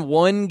won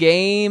one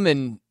game,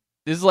 and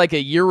this is like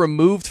a year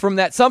removed from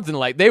that. Something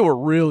like they were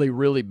really,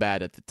 really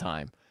bad at the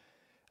time.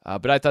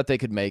 But I thought they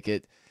could make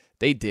it.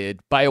 They did,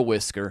 by a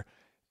whisker.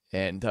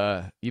 And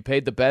you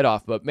paid the bet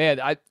off. But, man,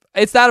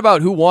 it's not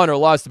about who won or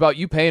lost. It's about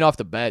you paying off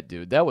the bet,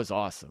 dude. That was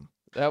awesome.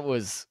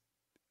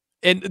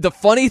 And the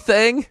funny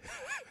thing,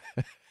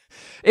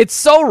 it's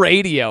so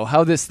radio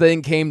how this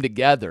thing came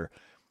together.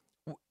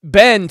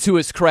 Ben, to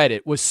his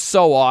credit, was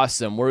so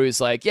awesome where he was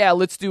like, yeah,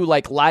 let's do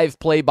like live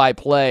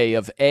play-by-play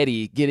of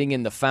Eddie getting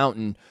in the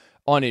fountain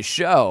on his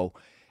show.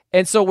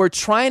 And so we're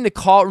trying to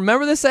call,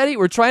 remember this, Eddie?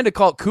 We're trying to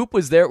call, Coop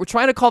was there. We're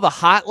trying to call the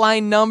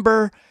hotline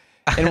number,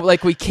 and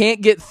like we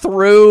can't get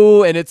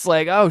through, and it's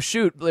like, oh,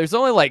 shoot, there's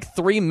only like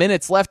 3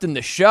 minutes left in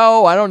the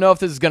show. I don't know if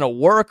this is going to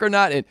work or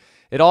not. It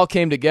all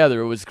came together.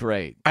 It was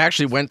great. I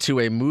actually went to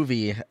a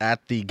movie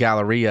at the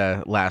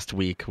Galleria last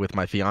week with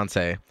my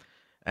fiance,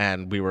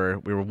 and we were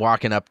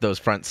walking up those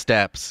front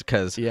steps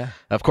because,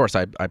 of course,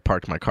 I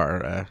parked my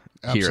car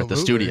here at the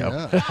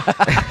studio.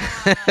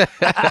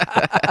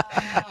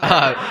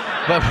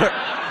 But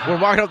we're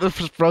walking up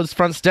those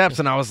front steps,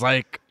 and I was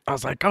like,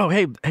 oh,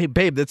 hey,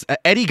 babe, that's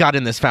Eddie got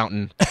in this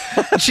fountain.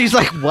 She's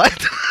like,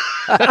 what?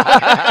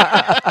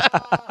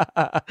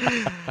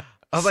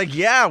 I was like,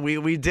 yeah,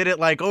 we did it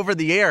like over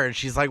the air. And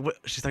she's like,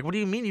 what do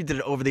you mean you did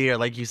it over the air?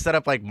 Like you set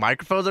up like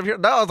microphones over here?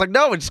 No, I was like,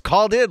 no, we just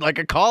called in like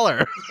a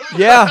caller.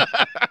 Yeah.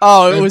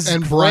 Oh, it was.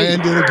 And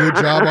Brian did a good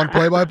job on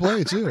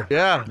play-by-play too.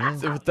 Yeah.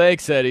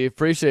 Thanks, Eddie.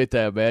 Appreciate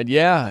that, man.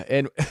 Yeah.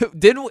 And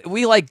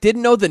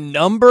didn't know the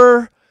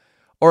number,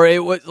 or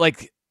it was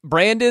like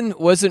Brandon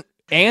wasn't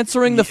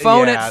answering the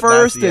phone at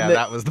first.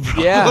 That was the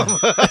problem. Yeah.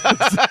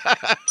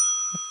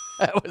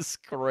 That was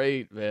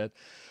great, man.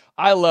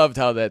 I loved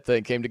how that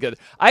thing came together.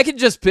 I can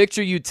just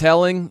picture you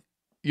telling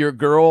your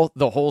girl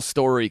the whole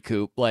story,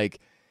 Coop. Like,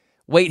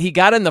 wait, he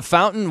got in the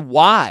fountain?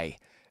 Why?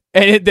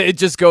 And it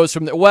just goes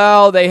from there.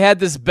 Well, they had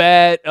this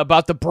bet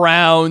about the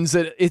Browns.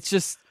 It's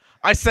just...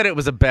 I said it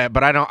was a bet,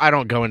 but I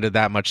don't go into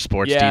that much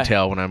sports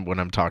detail when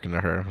I'm talking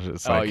to her.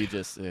 It's like, you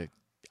just...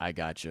 I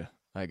got you.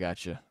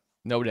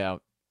 No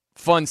doubt.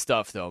 Fun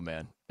stuff, though,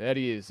 man.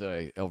 Eddie is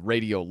a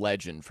radio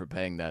legend for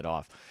paying that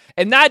off.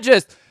 And not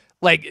just...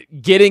 like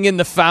getting in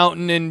the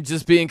fountain and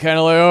just being kind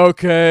of like,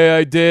 okay,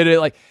 I did it.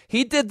 Like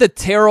he did the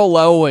Terrell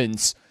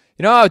Owens.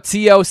 You know how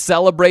T.O.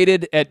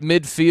 celebrated at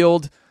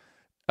midfield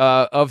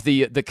of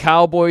the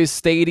Cowboys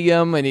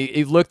stadium, and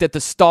he looked at the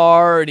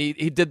star and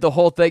he did the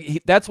whole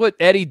thing. That's what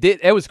Eddie did.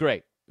 It was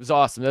great. It was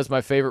awesome. That's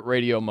my favorite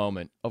radio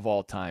moment of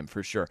all time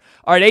for sure.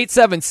 All right,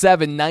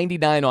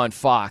 877-99 on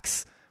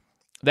Fox.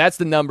 That's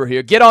the number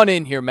here. Get on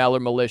in here, Maller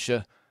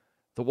Militia.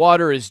 The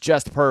water is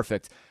just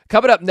perfect.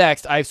 Coming up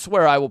next, I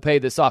swear I will pay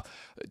this off.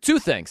 Two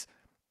things.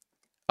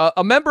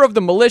 A member of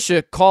the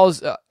militia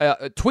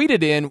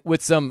tweeted in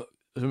with some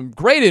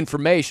great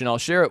information. I'll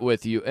share it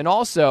with you. And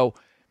also,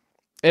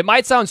 it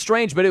might sound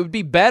strange, but it would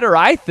be better,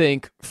 I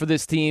think, for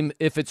this team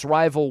if its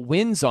rival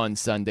wins on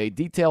Sunday.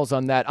 Details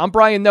on that. I'm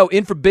Brian Noe,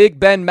 in for Big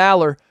Ben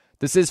Maller.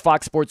 This is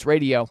Fox Sports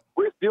Radio.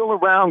 We're still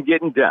around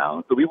getting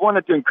down, so we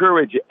wanted to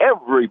encourage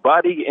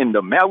everybody in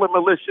the Maller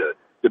Militia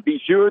to be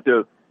sure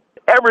to,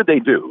 whatever they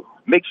do,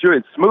 make sure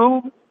it's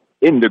smooth,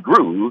 in the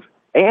groove,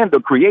 and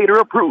the creator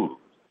approves.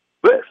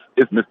 This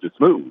is Mr.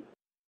 Smooth.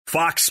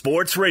 Fox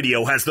Sports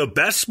Radio has the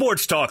best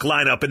sports talk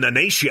lineup in the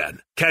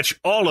nation. Catch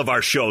all of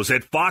our shows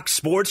at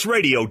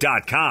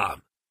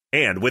foxsportsradio.com.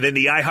 And within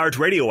the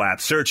iHeartRadio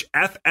app, search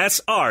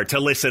FSR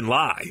to listen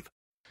live.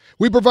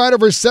 We provide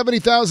over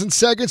 70,000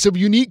 seconds of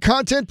unique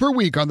content per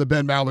week on The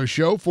Ben Maller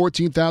Show,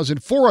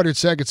 14,400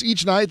 seconds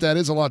each night. That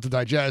is a lot to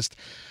digest.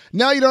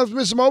 Now you don't have to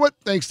miss a moment.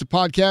 Thanks to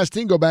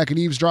podcasting. Go back and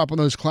eavesdrop on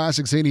those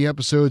classic zany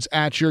episodes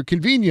at your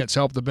convenience.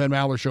 Help the Ben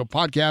Maller Show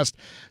podcast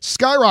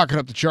skyrocket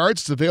up the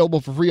charts. It's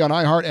available for free on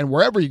iHeart and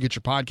wherever you get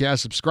your podcast.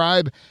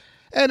 Subscribe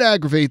and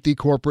aggravate the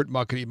corporate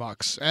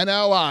muckety-mucks. And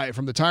now live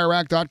from the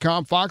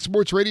TireRack.com Fox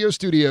Sports Radio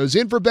studios,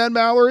 in for Ben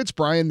Maller, it's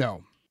Brian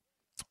Noe.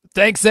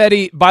 Thanks,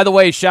 Eddie. By the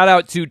way, shout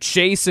out to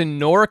Chase in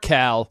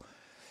NorCal.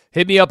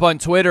 Hit me up on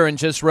Twitter and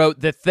just wrote,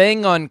 the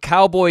thing on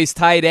Cowboys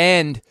tight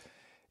end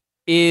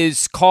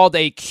is called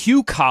a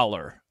Q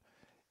collar,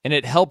 and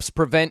it helps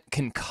prevent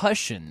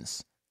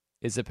concussions,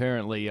 is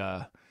apparently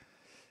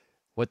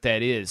what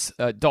that is.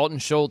 Dalton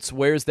Schultz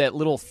wears that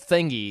little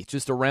thingy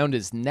just around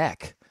his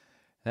neck.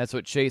 That's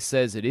what Chase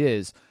says it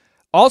is.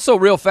 Also,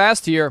 real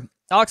fast here,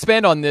 I'll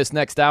expand on this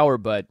next hour,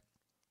 but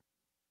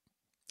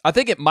I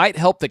think it might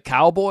help the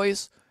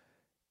Cowboys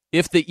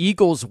if the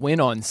Eagles win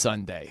on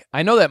Sunday.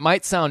 I know that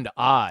might sound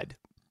odd,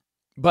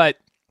 but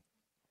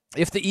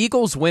if the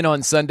Eagles win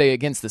on Sunday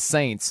against the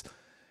Saints,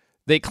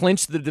 they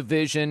clinch the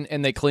division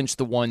and they clinch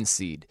the 1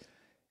 seed.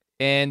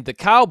 And the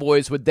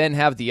Cowboys would then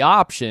have the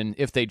option,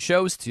 if they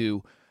chose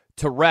to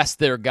rest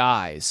their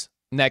guys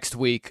next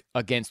week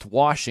against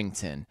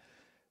Washington.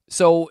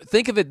 So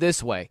think of it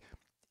this way.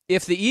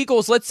 If the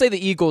Eagles, let's say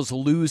the Eagles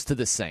lose to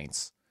the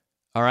Saints,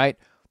 all right,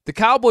 the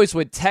Cowboys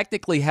would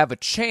technically have a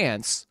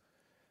chance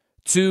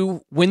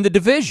to win the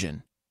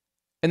division.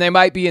 And they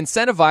might be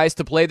incentivized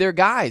to play their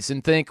guys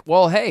and think,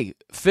 well, hey,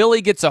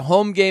 Philly gets a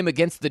home game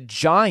against the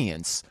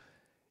Giants.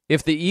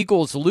 If the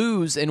Eagles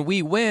lose and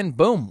we win,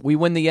 boom, we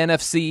win the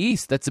NFC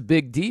East. That's a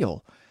big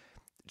deal.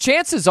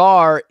 Chances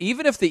are,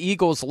 even if the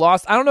Eagles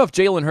lost, I don't know if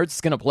Jalen Hurts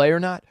is going to play or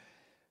not,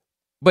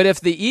 but if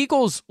the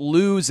Eagles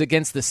lose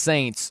against the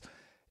Saints,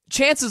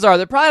 chances are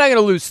they're probably not going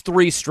to lose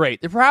 3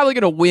 straight. They're probably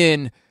going to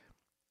win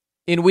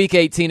in Week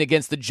 18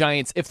 against the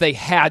Giants if they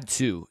had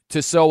to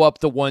sew up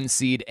the 1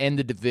 seed and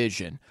the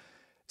division.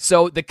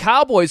 So the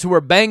Cowboys, who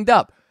are banged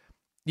up,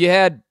 you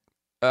had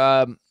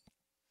Pollard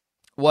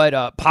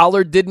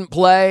didn't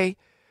play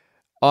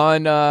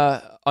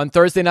on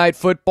Thursday Night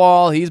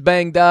Football. He's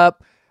banged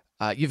up.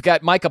 You've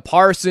got Micah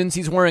Parsons.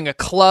 He's wearing a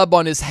club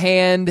on his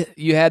hand.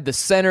 You had the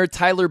center,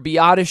 Tyler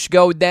Biadasz,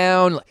 go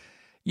down.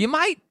 You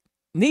might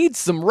need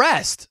some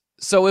rest.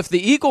 So if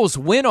the Eagles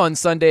win on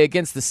Sunday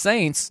against the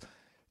Saints,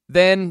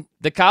 then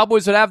the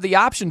Cowboys would have the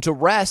option to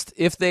rest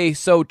if they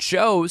so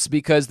chose,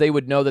 because they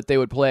would know that they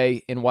would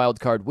play in Wild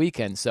Card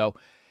Weekend. So it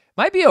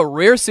might be a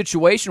rare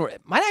situation where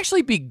it might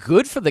actually be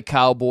good for the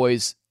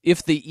Cowboys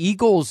if the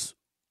Eagles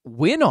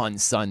win on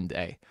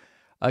Sunday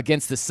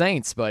against the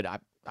Saints. But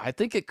I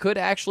think it could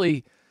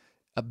actually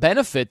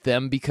benefit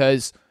them,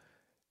 because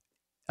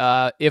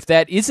if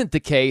that isn't the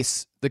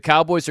case, the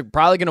Cowboys are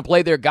probably going to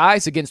play their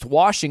guys against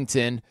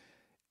Washington,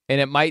 and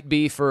it might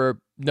be for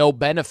no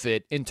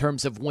benefit in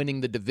terms of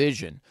winning the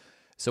division.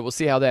 So we'll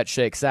see how that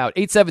shakes out.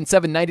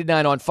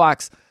 877-99 on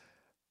Fox.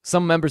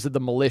 Some members of the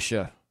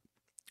militia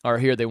are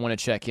here. They want to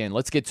check in.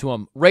 Let's get to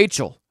them.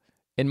 Rachel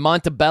in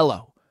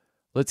Montebello.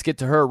 Let's get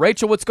to her.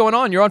 Rachel, what's going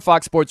on? You're on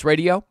Fox Sports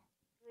Radio.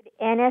 Good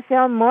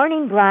NFL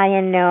morning,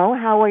 Brian. No,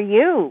 how are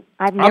you?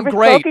 I've never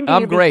great. spoken to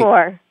I'm you great.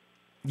 before.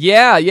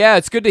 Yeah,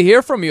 it's good to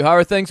hear from you. How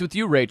are things with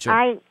you,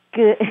 Rachel?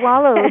 Good.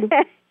 Swallowed.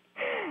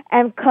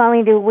 I'm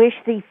calling to wish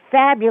the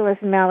fabulous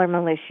Maller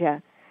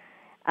Militia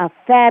a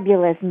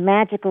fabulous,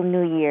 magical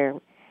new year.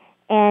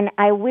 And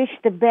I wish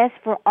the best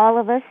for all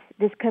of us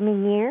this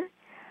coming year.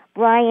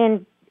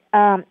 Brian,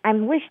 I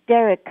wish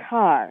Derek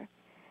Carr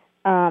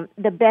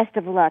the best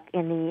of luck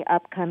in the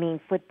upcoming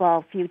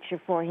football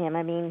future for him.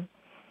 I mean,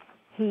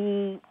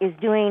 he is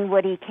doing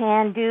what he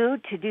can do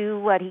to do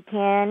what he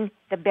can,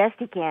 the best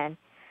he can.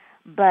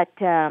 But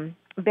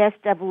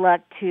best of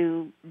luck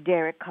to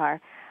Derek Carr.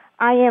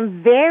 I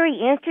am very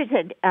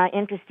interested,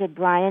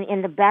 Brian,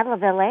 in the Battle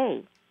of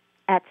L.A.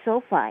 at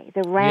SoFi,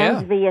 the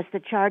Rams vs. the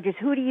Chargers.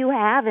 Who do you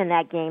have in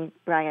that game,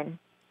 Brian?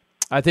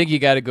 I think you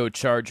got to go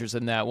Chargers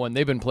in that one.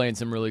 They've been playing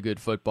some really good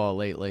football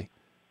lately.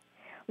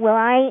 Well,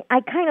 I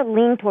kind of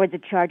lean towards the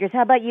Chargers.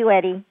 How about you,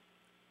 Eddie?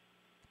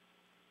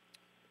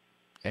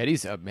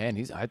 Eddie's I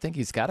think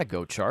he's got to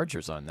go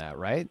Chargers on that,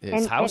 right?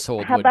 His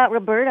household. How about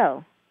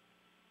Roberto?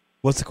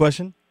 What's the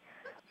question?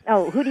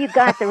 Oh, who do you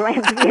got, the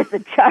Rams vs. the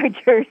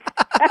Chargers?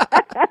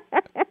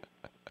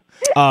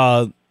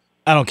 I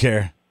don't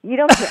care. You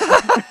don't care.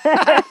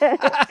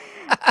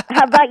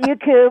 How about you,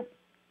 Coop?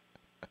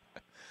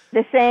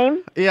 The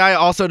same? Yeah, I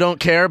also don't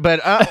care, but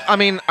I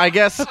mean, I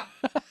guess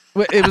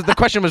the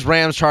question was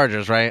Rams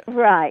Chargers, right?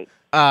 Right.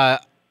 I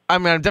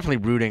mean, I'm definitely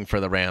rooting for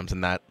the Rams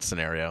in that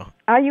scenario.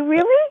 Are you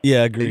really?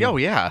 Yeah, agree. Oh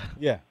yeah.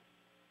 Yeah.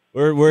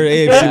 We're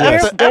AFC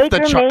West. F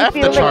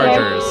the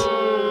Chargers.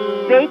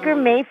 Baker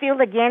Mayfield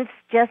against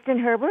Justin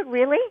Herbert,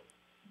 really?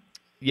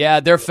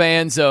 Yeah, they're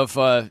fans of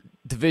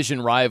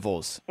division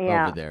rivals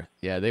over there.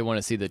 Yeah, they want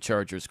to see the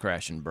Chargers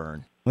crash and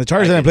burn. The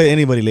Chargers haven't played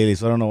anybody lately,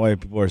 so I don't know why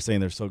people are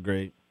saying they're so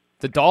great.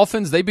 The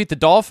Dolphins, they beat the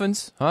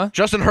Dolphins, huh?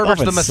 Justin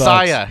Herbert's the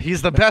Messiah. Sucks.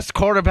 He's the best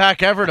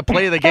quarterback ever to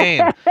play the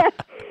game.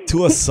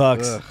 Tua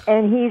sucks.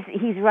 And he's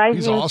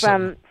rising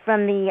awesome.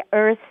 from the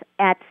earth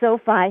at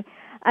SoFi.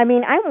 I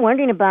mean, I'm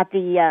wondering about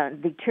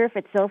the turf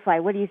at SoFi.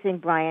 What do you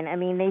think, Brian? I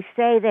mean, they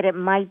say that it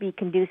might be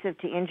conducive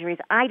to injuries.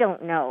 I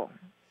don't know.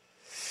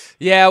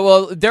 Yeah,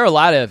 well, there are a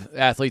lot of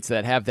athletes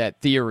that have that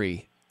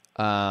theory,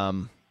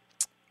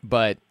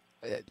 but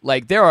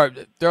like there are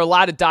a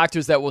lot of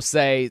doctors that will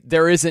say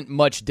there isn't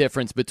much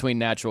difference between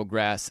natural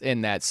grass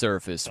and that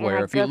surface. And where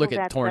I if you look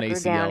at torn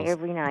sucker down ACLs,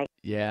 every night.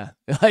 yeah,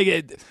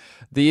 like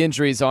the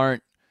injuries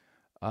aren't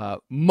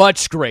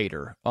much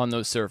greater on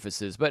those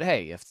surfaces. But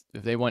hey, if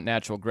they want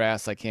natural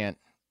grass, I can't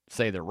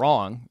say they're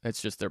wrong.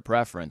 It's just their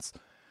preference.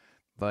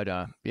 But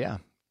yeah.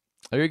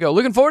 There you go.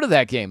 Looking forward to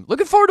that game.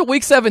 Looking forward to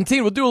Week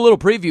 17. We'll do a little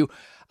preview.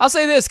 I'll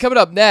say this coming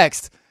up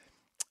next.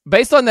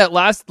 Based on that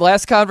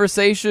last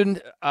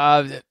conversation,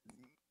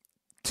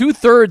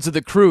 2/3 of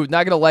the crew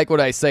not going to like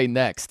what I say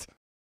next.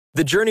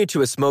 The journey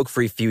to a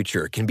smoke-free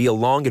future can be a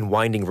long and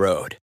winding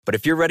road. But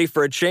if you're ready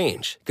for a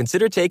change,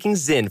 consider taking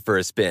Zyn for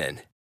a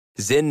spin.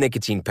 Zyn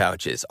nicotine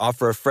pouches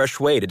offer a fresh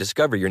way to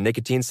discover your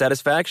nicotine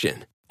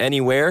satisfaction.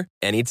 Anywhere,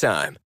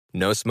 anytime.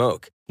 No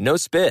smoke, no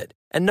spit,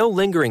 and no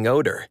lingering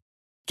odor.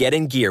 Get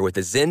in gear with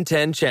the Zyn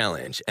 10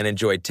 Challenge and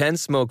enjoy 10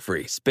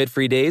 smoke-free,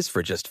 spit-free days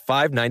for just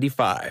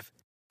 $5.95.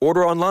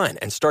 Order online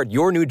and start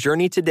your new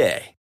journey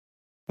today.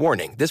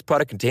 Warning, this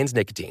product contains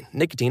nicotine.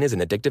 Nicotine is an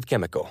addictive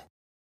chemical.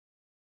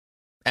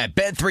 At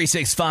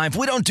Bet365,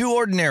 we don't do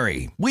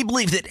ordinary. We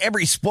believe that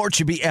every sport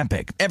should be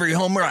epic. Every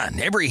home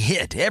run, every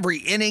hit, every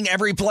inning,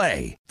 every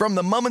play. From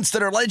the moments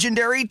that are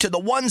legendary to the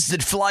ones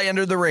that fly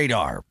under the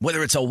radar.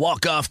 Whether it's a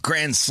walk-off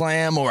grand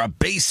slam or a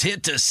base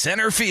hit to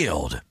center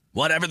field.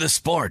 Whatever the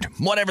sport,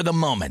 whatever the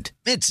moment,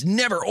 it's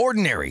never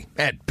ordinary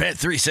at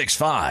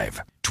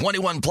Bet365.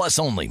 21 plus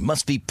only.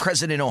 Must be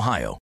present in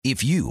Ohio.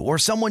 If you or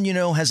someone you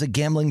know has a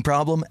gambling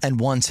problem and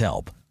wants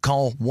help,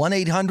 call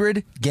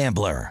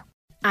 1-800-GAMBLER.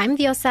 I'm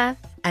Diosa.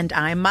 And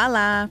I'm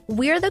Mala.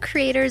 We're the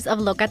creators of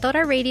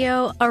Locatora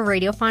Radio, a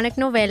radiophonic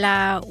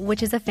novela,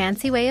 which is a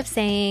fancy way of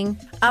saying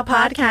a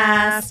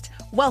podcast.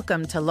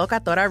 Welcome to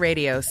Locatora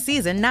Radio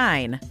Season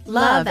 9.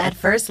 Love at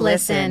First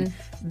Listen.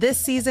 This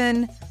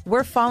season,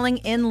 we're falling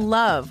in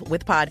love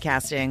with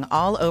podcasting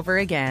all over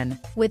again.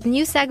 With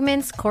new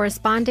segments,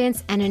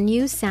 correspondence, and a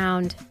new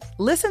sound.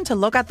 Listen to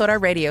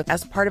Locatora Radio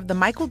as part of the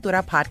My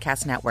Cultura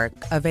Podcast Network.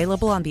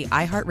 Available on the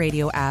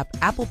iHeartRadio app,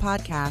 Apple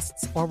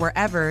Podcasts, or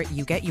wherever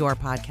you get your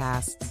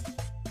podcasts.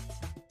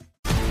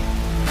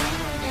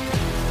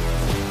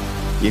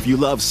 If you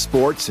love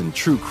sports and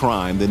true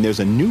crime, then there's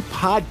a new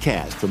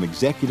podcast from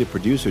executive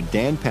producer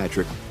Dan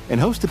Patrick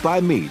and hosted by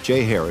me,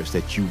 Jay Harris,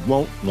 that you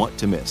won't want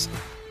to miss.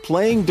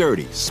 Playing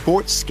Dirty: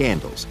 Sports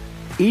Scandals.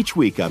 Each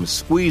week, I'm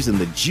squeezing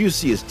the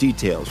juiciest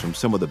details from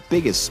some of the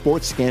biggest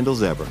sports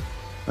scandals ever.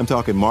 I'm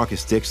talking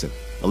Marcus Dixon,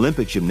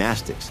 Olympic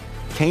gymnastics,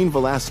 Cain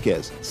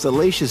Velasquez,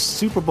 salacious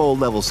Super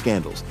Bowl-level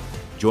scandals.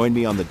 Join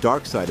me on the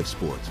dark side of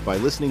sports by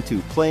listening to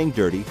Playing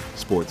Dirty: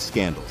 Sports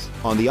Scandals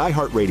on the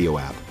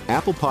iHeartRadio app,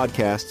 Apple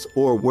Podcasts,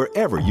 or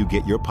wherever you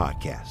get your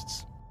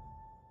podcasts.